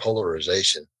named the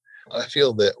polarization, I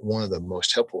feel that one of the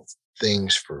most helpful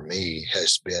things for me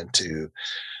has been to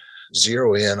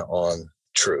zero in on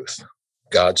truth,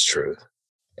 God's truth,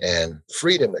 and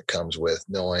freedom that comes with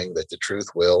knowing that the truth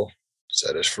will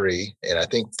set us free. And I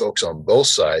think folks on both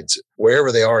sides,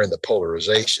 wherever they are in the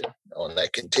polarization on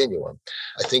that continuum,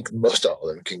 I think most all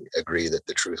of them can agree that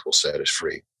the truth will set us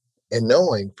free. And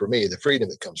knowing, for me, the freedom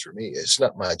that comes for me, it's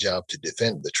not my job to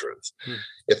defend the truth.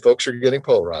 If folks are getting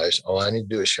polarized, all I need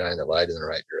to do is shine the light in the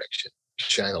right direction,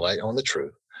 shine the light on the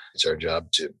truth. It's our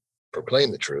job to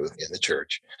proclaim the truth in the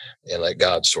church and let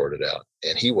God sort it out.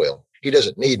 And he will. He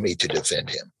doesn't need me to defend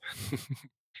him.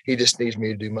 He just needs me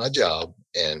to do my job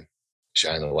and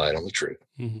shine the light on the truth,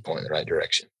 point in the right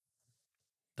direction.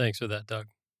 Thanks for that, Doug.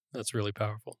 That's really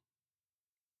powerful.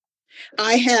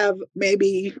 I have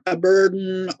maybe a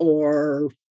burden or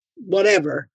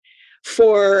whatever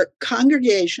for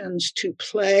congregations to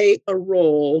play a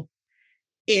role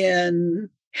in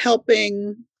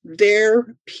helping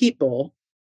their people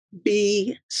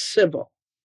be civil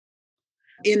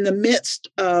in the midst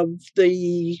of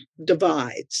the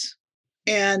divides.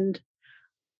 And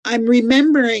I'm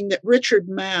remembering that Richard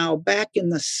Mouw, back in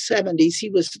the 70s, he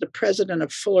was the president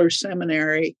of Fuller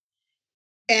Seminary,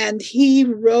 and he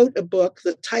wrote a book,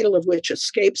 the title of which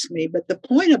escapes me, but the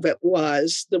point of it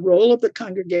was the role of the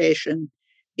congregation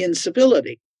in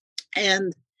civility.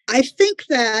 And I think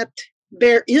that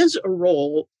there is a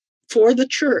role for the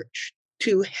church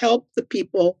to help the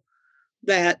people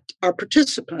that are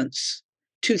participants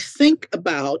to think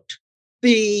about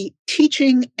the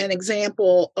teaching and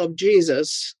example of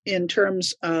Jesus in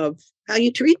terms of how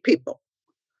you treat people,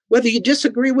 whether you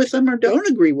disagree with them or don't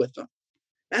agree with them.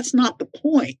 That's not the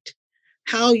point.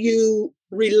 How you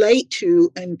relate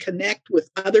to and connect with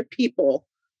other people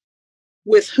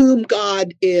with whom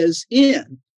God is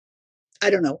in. I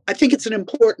don't know. I think it's an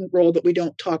important role that we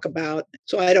don't talk about.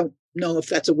 So I don't know if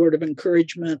that's a word of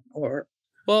encouragement or.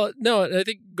 Well, no, I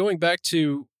think going back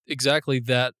to exactly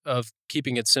that of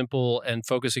keeping it simple and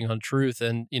focusing on truth.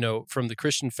 And, from the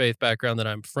Christian faith background that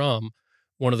I'm from,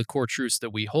 one of the core truths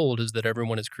that we hold is that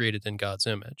everyone is created in God's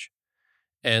image.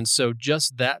 And so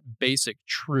just that basic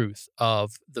truth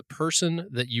of the person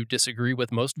that you disagree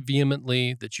with most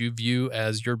vehemently, that you view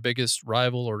as your biggest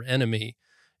rival or enemy,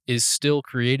 is still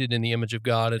created in the image of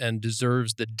God and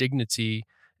deserves the dignity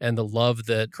and the love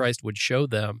that Christ would show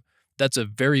them. That's a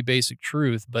very basic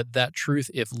truth, but that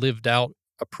truth, if lived out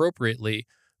appropriately,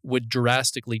 would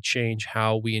drastically change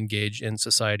how we engage in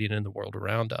society and in the world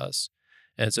around us.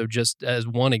 And so just as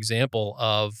one example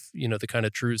of, the kind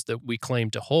of truths that we claim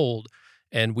to hold,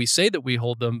 and we say that we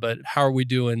hold them, but how are we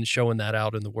doing showing that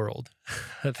out in the world?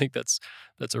 I think that's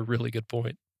a really good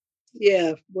point.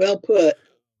 Yeah, well put.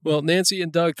 Well, Nancy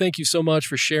and Doug, thank you so much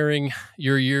for sharing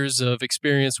your years of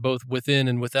experience both within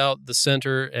and without the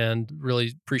center, and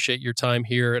really appreciate your time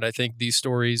here. And I think these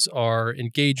stories are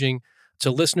engaging.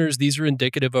 To listeners, these are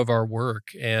indicative of our work,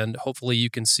 and hopefully you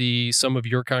can see some of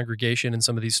your congregation in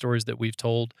some of these stories that we've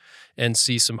told and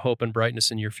see some hope and brightness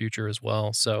in your future as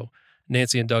well. So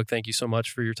Nancy and Doug, thank you so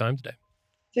much for your time today.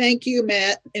 Thank you,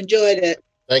 Matt. Enjoyed it.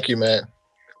 Thank you, Matt.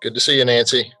 Good to see you,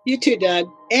 Nancy. You too, Doug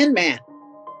and Matt.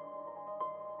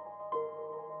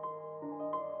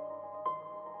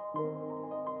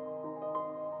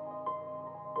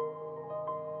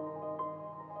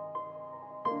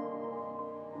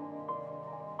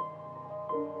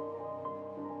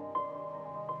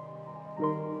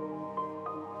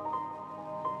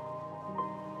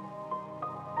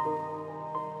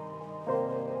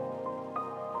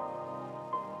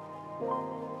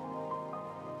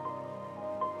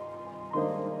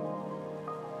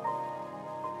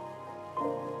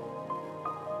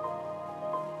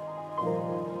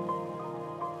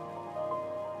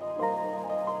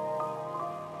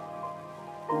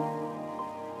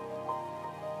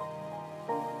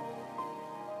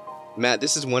 Matt,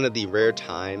 this is one of the rare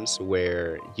times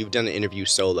where you've done an interview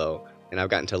solo and I've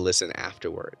gotten to listen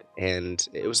afterward. And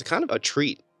it was kind of a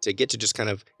treat to get to just kind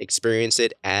of experience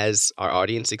it as our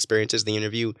audience experiences the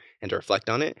interview and to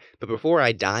reflect on it. But before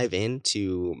I dive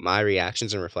into my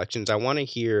reactions and reflections, I want to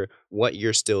hear what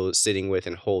you're still sitting with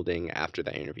and holding after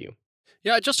that interview.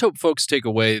 Yeah, I just hope folks take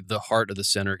away the heart of the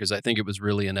center because I think it was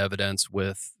really in evidence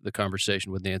with the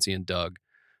conversation with Nancy and Doug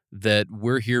that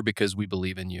we're here because we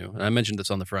believe in you. And I mentioned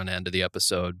this on the front end of the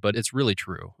episode, but it's really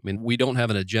true. I mean, we don't have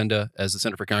an agenda as the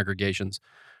Center for Congregations.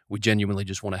 We genuinely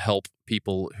just want to help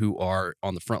people who are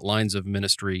on the front lines of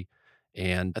ministry.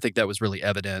 And I think that was really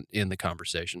evident in the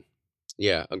conversation.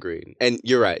 Yeah, agreed. And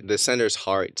you're right. The center's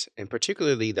heart, and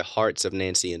particularly the hearts of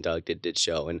Nancy and Doug, did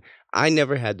show. And I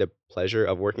never had the pleasure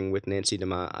of working with Nancy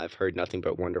DeMott. I've heard nothing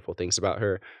but wonderful things about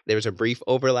her. There was a brief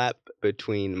overlap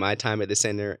between my time at the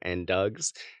center and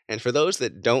Doug's. And for those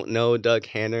that don't know Doug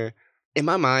Hanner, in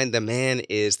my mind, the man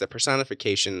is the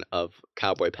personification of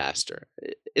cowboy pastor.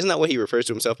 Isn't that what he refers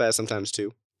to himself as sometimes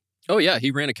too? Oh, yeah. He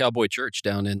ran a cowboy church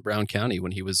down in Brown County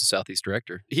when he was the Southeast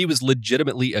director. He was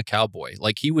legitimately a cowboy.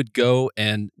 Like, he would go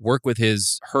and work with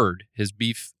his herd, his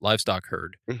beef livestock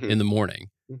herd, Hmm. in the morning,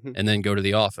 Hmm. and then go to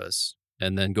the office,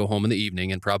 and then go home in the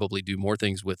evening and probably do more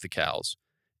things with the cows,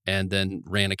 and then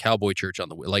ran a cowboy church on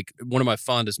the way. Like, one of my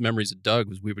fondest memories of Doug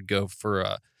was we would go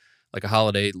for like a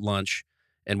holiday lunch,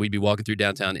 and we'd be walking through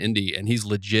downtown Indy, and he's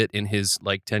legit in his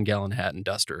like 10-gallon hat and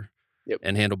duster Yep.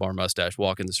 and handlebar mustache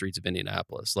walking the streets of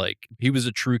Indianapolis. Like, he was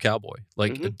a true cowboy,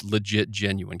 like Hmm. a legit,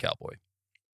 genuine cowboy.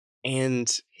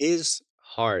 And his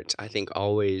heart, I think,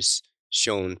 always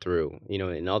shone through.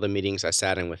 In all the meetings I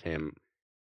sat in with him,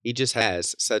 he just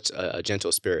has such a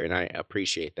gentle spirit, and I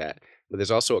appreciate that. But there's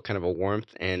also a kind of a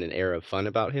warmth and an air of fun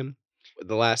about him.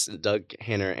 The last Doug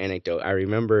Hanner anecdote, I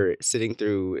remember sitting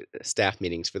through staff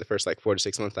meetings for the first like 4 to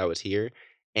 6 months I was here.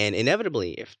 And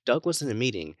inevitably, if Doug was in a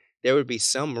meeting, there would be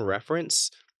some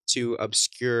reference to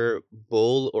obscure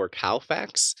bull or cow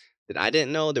facts that I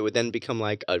didn't know that would then become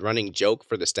like a running joke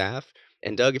for the staff.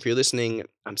 And Doug, if you're listening,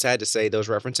 I'm sad to say those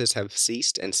references have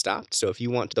ceased and stopped. So if you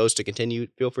want those to continue,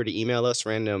 feel free to email us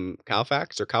random cow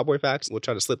facts or cowboy facts. We'll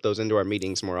try to slip those into our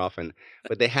meetings more often.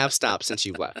 But they have stopped since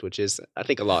you've left, which is, I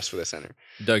think, a loss for the center.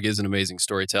 Doug is an amazing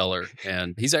storyteller,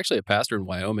 and he's actually a pastor in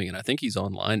Wyoming, and I think he's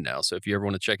online now. So if you ever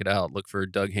want to check it out, look for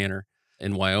Doug Hanner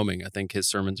in Wyoming. I think his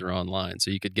sermons are online, so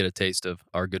you could get a taste of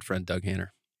our good friend Doug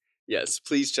Hanner. Yes,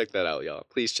 please check that out, y'all.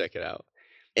 Please check it out.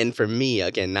 And for me,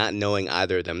 again, not knowing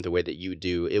either of them the way that you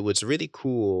do, it was really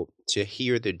cool to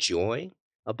hear the joy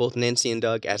of both Nancy and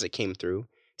Doug as it came through,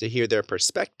 to hear their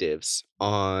perspectives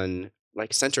on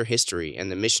like center history and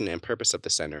the mission and purpose of the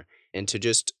center, and to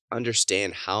just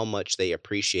understand how much they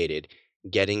appreciated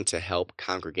getting to help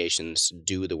congregations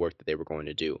do the work that they were going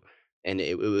to do. And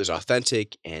it was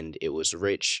authentic and it was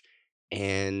rich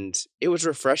and it was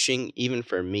refreshing even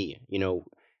for me.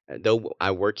 Though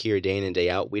I work here day in and day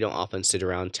out, we don't often sit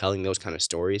around telling those kind of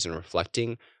stories and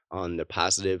reflecting on the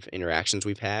positive interactions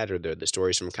we've had or the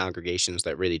stories from congregations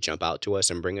that really jump out to us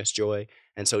and bring us joy.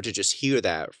 And so to just hear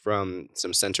that from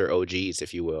some center OGs,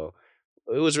 if you will,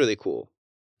 it was really cool.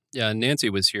 Yeah, and Nancy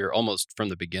was here almost from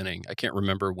the beginning. I can't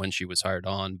remember when she was hired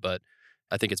on, but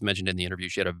I think it's mentioned in the interview.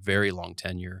 She had a very long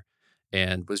tenure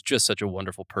and was just such a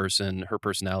wonderful person. Her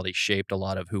personality shaped a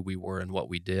lot of who we were and what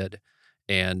we did.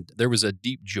 And there was a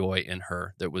deep joy in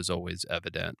her that was always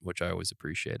evident, which I always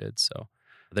appreciated. So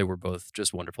they were both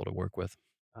just wonderful to work with.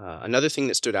 Another thing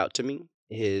that stood out to me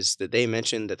is that they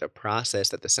mentioned that the process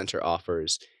that the center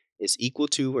offers is equal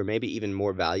to or maybe even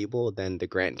more valuable than the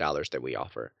grant dollars that we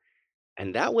offer.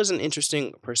 And that was an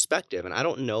interesting perspective. And I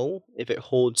don't know if it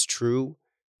holds true,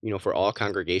 for all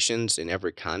congregations in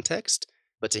every context,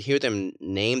 but to hear them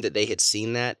name that they had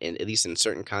seen that, in, at least in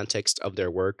certain contexts of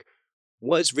their work,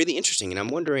 was really interesting. And I'm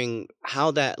wondering how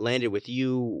that landed with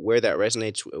you, where that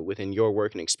resonates within your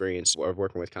work and experience of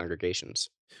working with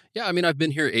congregations. Yeah, I mean, I've been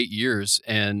here 8 years.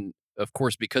 And of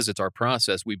course, because it's our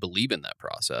process, we believe in that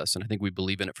process. And I think we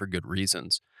believe in it for good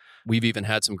reasons. We've even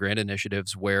had some grant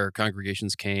initiatives where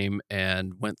congregations came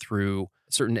and went through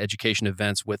certain education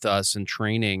events with us and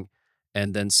training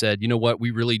and then said, you know what,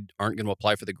 we really aren't going to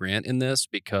apply for the grant in this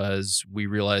because we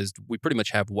realized we pretty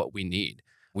much have what we need.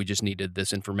 We just needed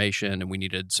this information and we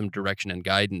needed some direction and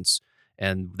guidance.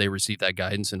 And they received that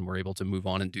guidance and were able to move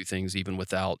on and do things even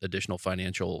without additional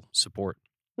financial support.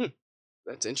 Hmm,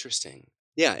 that's interesting.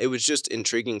 Yeah, it was just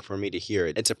intriguing for me to hear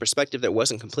it. It's a perspective that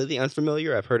wasn't completely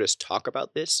unfamiliar. I've heard us talk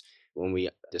about this when we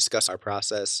discuss our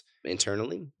process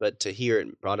internally, but to hear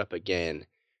it brought up again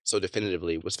so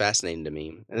definitively was fascinating to me.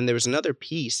 And then there was another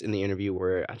piece in the interview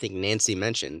where I think Nancy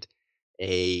mentioned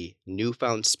a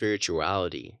newfound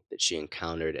spirituality that she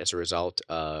encountered as a result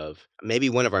of maybe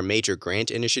one of our major grant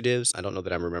initiatives. I don't know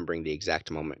that I'm remembering the exact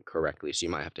moment correctly, so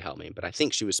you might have to help me. But I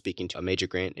think she was speaking to a major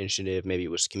grant initiative, maybe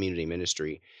it was community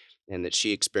ministry, and that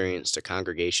she experienced a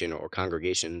congregation or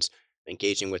congregations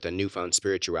engaging with a newfound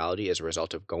spirituality as a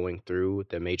result of going through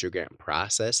the major grant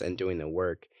process and doing the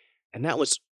work. And that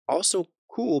was also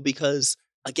cool because,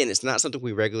 again, it's not something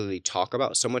we regularly talk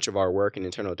about. So much of our work and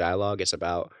internal dialogue is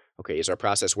about, okay, is our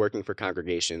process working for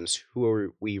congregations? Who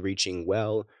are we reaching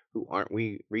well? Who aren't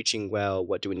we reaching well?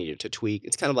 What do we need to tweak?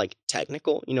 It's kind of like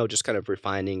technical, just kind of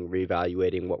refining,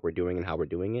 reevaluating what we're doing and how we're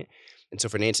doing it. And so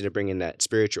for Nancy to bring in that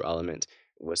spiritual element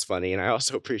was funny. And I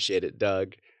also appreciated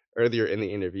Doug earlier in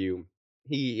the interview.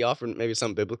 He offered maybe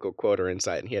some biblical quote or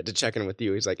insight, and he had to check in with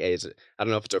you. He's like, "Hey, I don't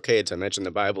know if it's okay to mention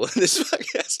the Bible in this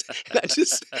podcast." And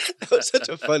that was such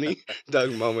a funny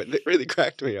Doug moment that really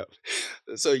cracked me up.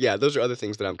 So yeah, those are other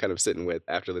things that I'm kind of sitting with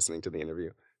after listening to the interview.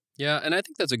 Yeah, and I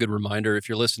think that's a good reminder if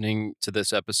you're listening to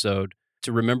this episode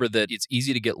to remember that it's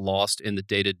easy to get lost in the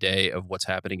day-to-day of what's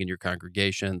happening in your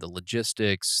congregation, the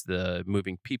logistics, the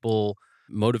moving people,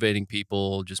 motivating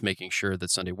people, just making sure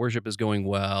that Sunday worship is going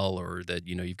well or that,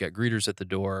 you've got greeters at the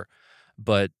door.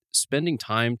 But spending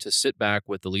time to sit back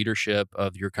with the leadership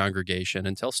of your congregation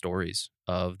and tell stories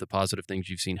of the positive things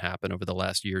you've seen happen over the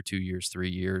last year, 2 years, 3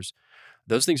 years,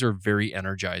 those things are very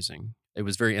energizing. It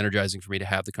was very energizing for me to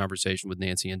have the conversation with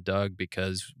Nancy and Doug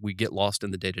because we get lost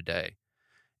in the day-to-day.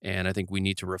 And I think we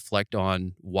need to reflect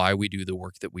on why we do the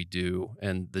work that we do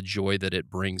and the joy that it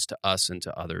brings to us and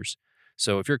to others.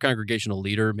 So if you're a congregational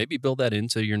leader, maybe build that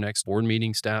into your next board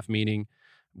meeting, staff meeting,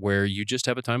 where you just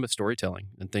have a time of storytelling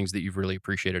and things that you've really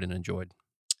appreciated and enjoyed.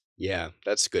 Yeah,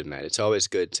 that's good, Matt. It's always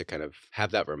good to kind of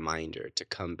have that reminder to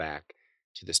come back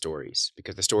to the stories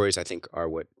because the stories, I think, are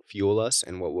what fuel us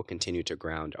and what will continue to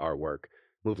ground our work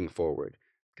moving forward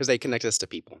because they connect us to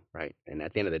people, right? And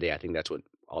at the end of the day, I think that's what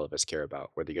all of us care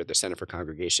about, whether you're at the Center for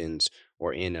Congregations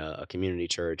or in a community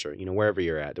church or, wherever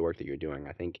you're at, the work that you're doing.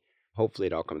 I think hopefully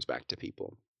it all comes back to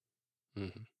people.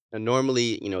 Mm-hmm. And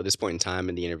normally, at this point in time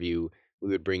in the interview, we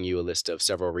would bring you a list of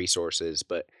several resources,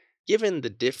 but given the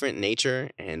different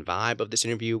nature and vibe of this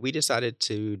interview, we decided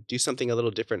to do something a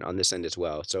little different on this end as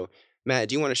well. So, Matt,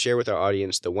 do you want to share with our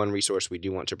audience the one resource we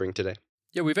do want to bring today?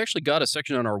 Yeah, we've actually got a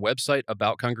section on our website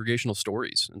about congregational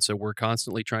stories. And so we're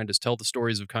constantly trying to tell the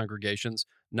stories of congregations,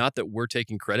 not that we're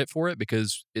taking credit for it,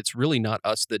 because it's really not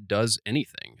us that does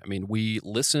anything. I mean, we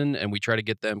listen and we try to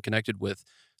get them connected with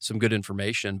some good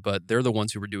information, but they're the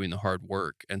ones who are doing the hard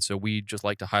work. And so we just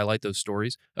like to highlight those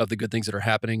stories of the good things that are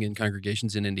happening in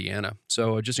congregations in Indiana.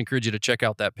 So I just encourage you to check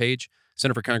out that page,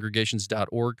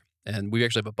 centerforcongregations.org. And we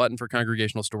actually have a button for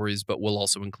congregational stories, but we'll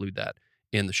also include that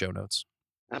in the show notes.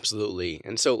 Absolutely.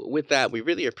 And so with that, we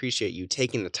really appreciate you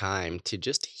taking the time to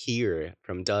just hear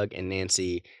from Doug and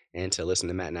Nancy and to listen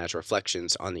to Matt and I's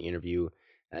reflections on the interview.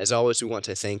 As always, we want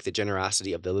to thank the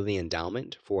generosity of the Lilly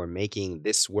Endowment for making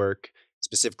this work,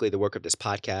 specifically the work of this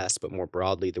podcast, but more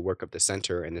broadly, the work of the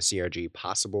center and the CRG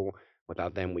possible.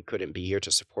 Without them, we couldn't be here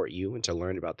to support you and to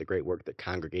learn about the great work that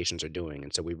congregations are doing.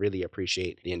 And so we really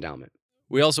appreciate the endowment.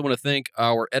 We also want to thank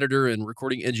our editor and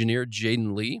recording engineer,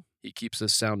 Jaden Lee. He keeps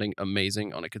us sounding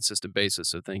amazing on a consistent basis.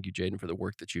 So thank you, Jaden, for the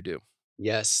work that you do.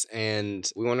 Yes, and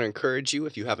we want to encourage you,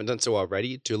 if you haven't done so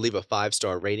already, to leave a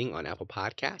 5-star rating on Apple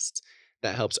Podcasts.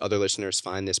 That helps other listeners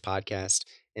find this podcast.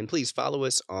 And please follow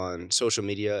us on social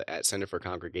media at Center for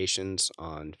Congregations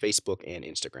on Facebook and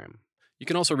Instagram. You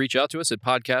can also reach out to us at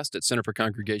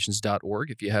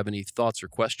podcast@centerforcongregations.org if you have any thoughts or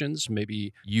questions.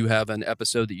 Maybe you have an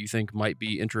episode that you think might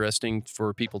be interesting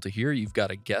for people to hear. You've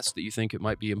got a guest that you think it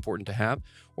might be important to have.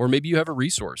 Or maybe you have a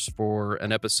resource for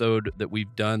an episode that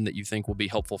we've done that you think will be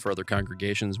helpful for other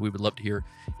congregations. We would love to hear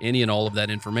any and all of that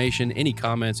information, any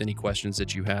comments, any questions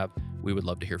that you have. We would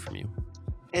love to hear from you.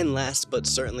 And last but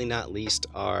certainly not least,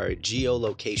 our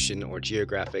geolocation or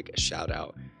geographic shout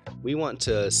out. We want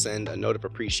to send a note of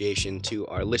appreciation to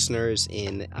our listeners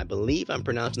in, I believe I'm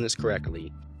pronouncing this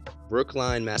correctly,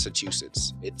 Brookline,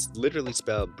 Massachusetts. It's literally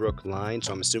spelled Brookline,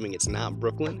 so I'm assuming it's not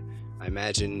Brooklyn. I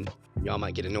imagine y'all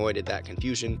might get annoyed at that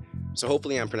confusion. So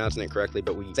hopefully I'm pronouncing it correctly,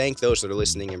 but we thank those that are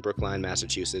listening in Brookline,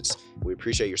 Massachusetts. We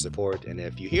appreciate your support. And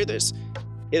if you hear this,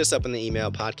 hit us up in the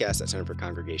email,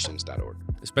 podcast@centerforcongregations.org.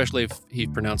 Especially if he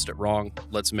pronounced it wrong,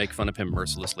 let's make fun of him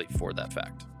mercilessly for that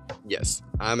fact. Yes,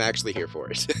 I'm actually here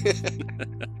for it.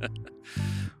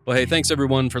 Well, hey, thanks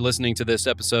everyone for listening to this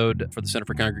episode for the Center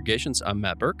for Congregations. I'm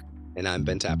Matt Burke. And I'm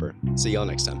Ben Tapper. See y'all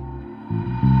next time.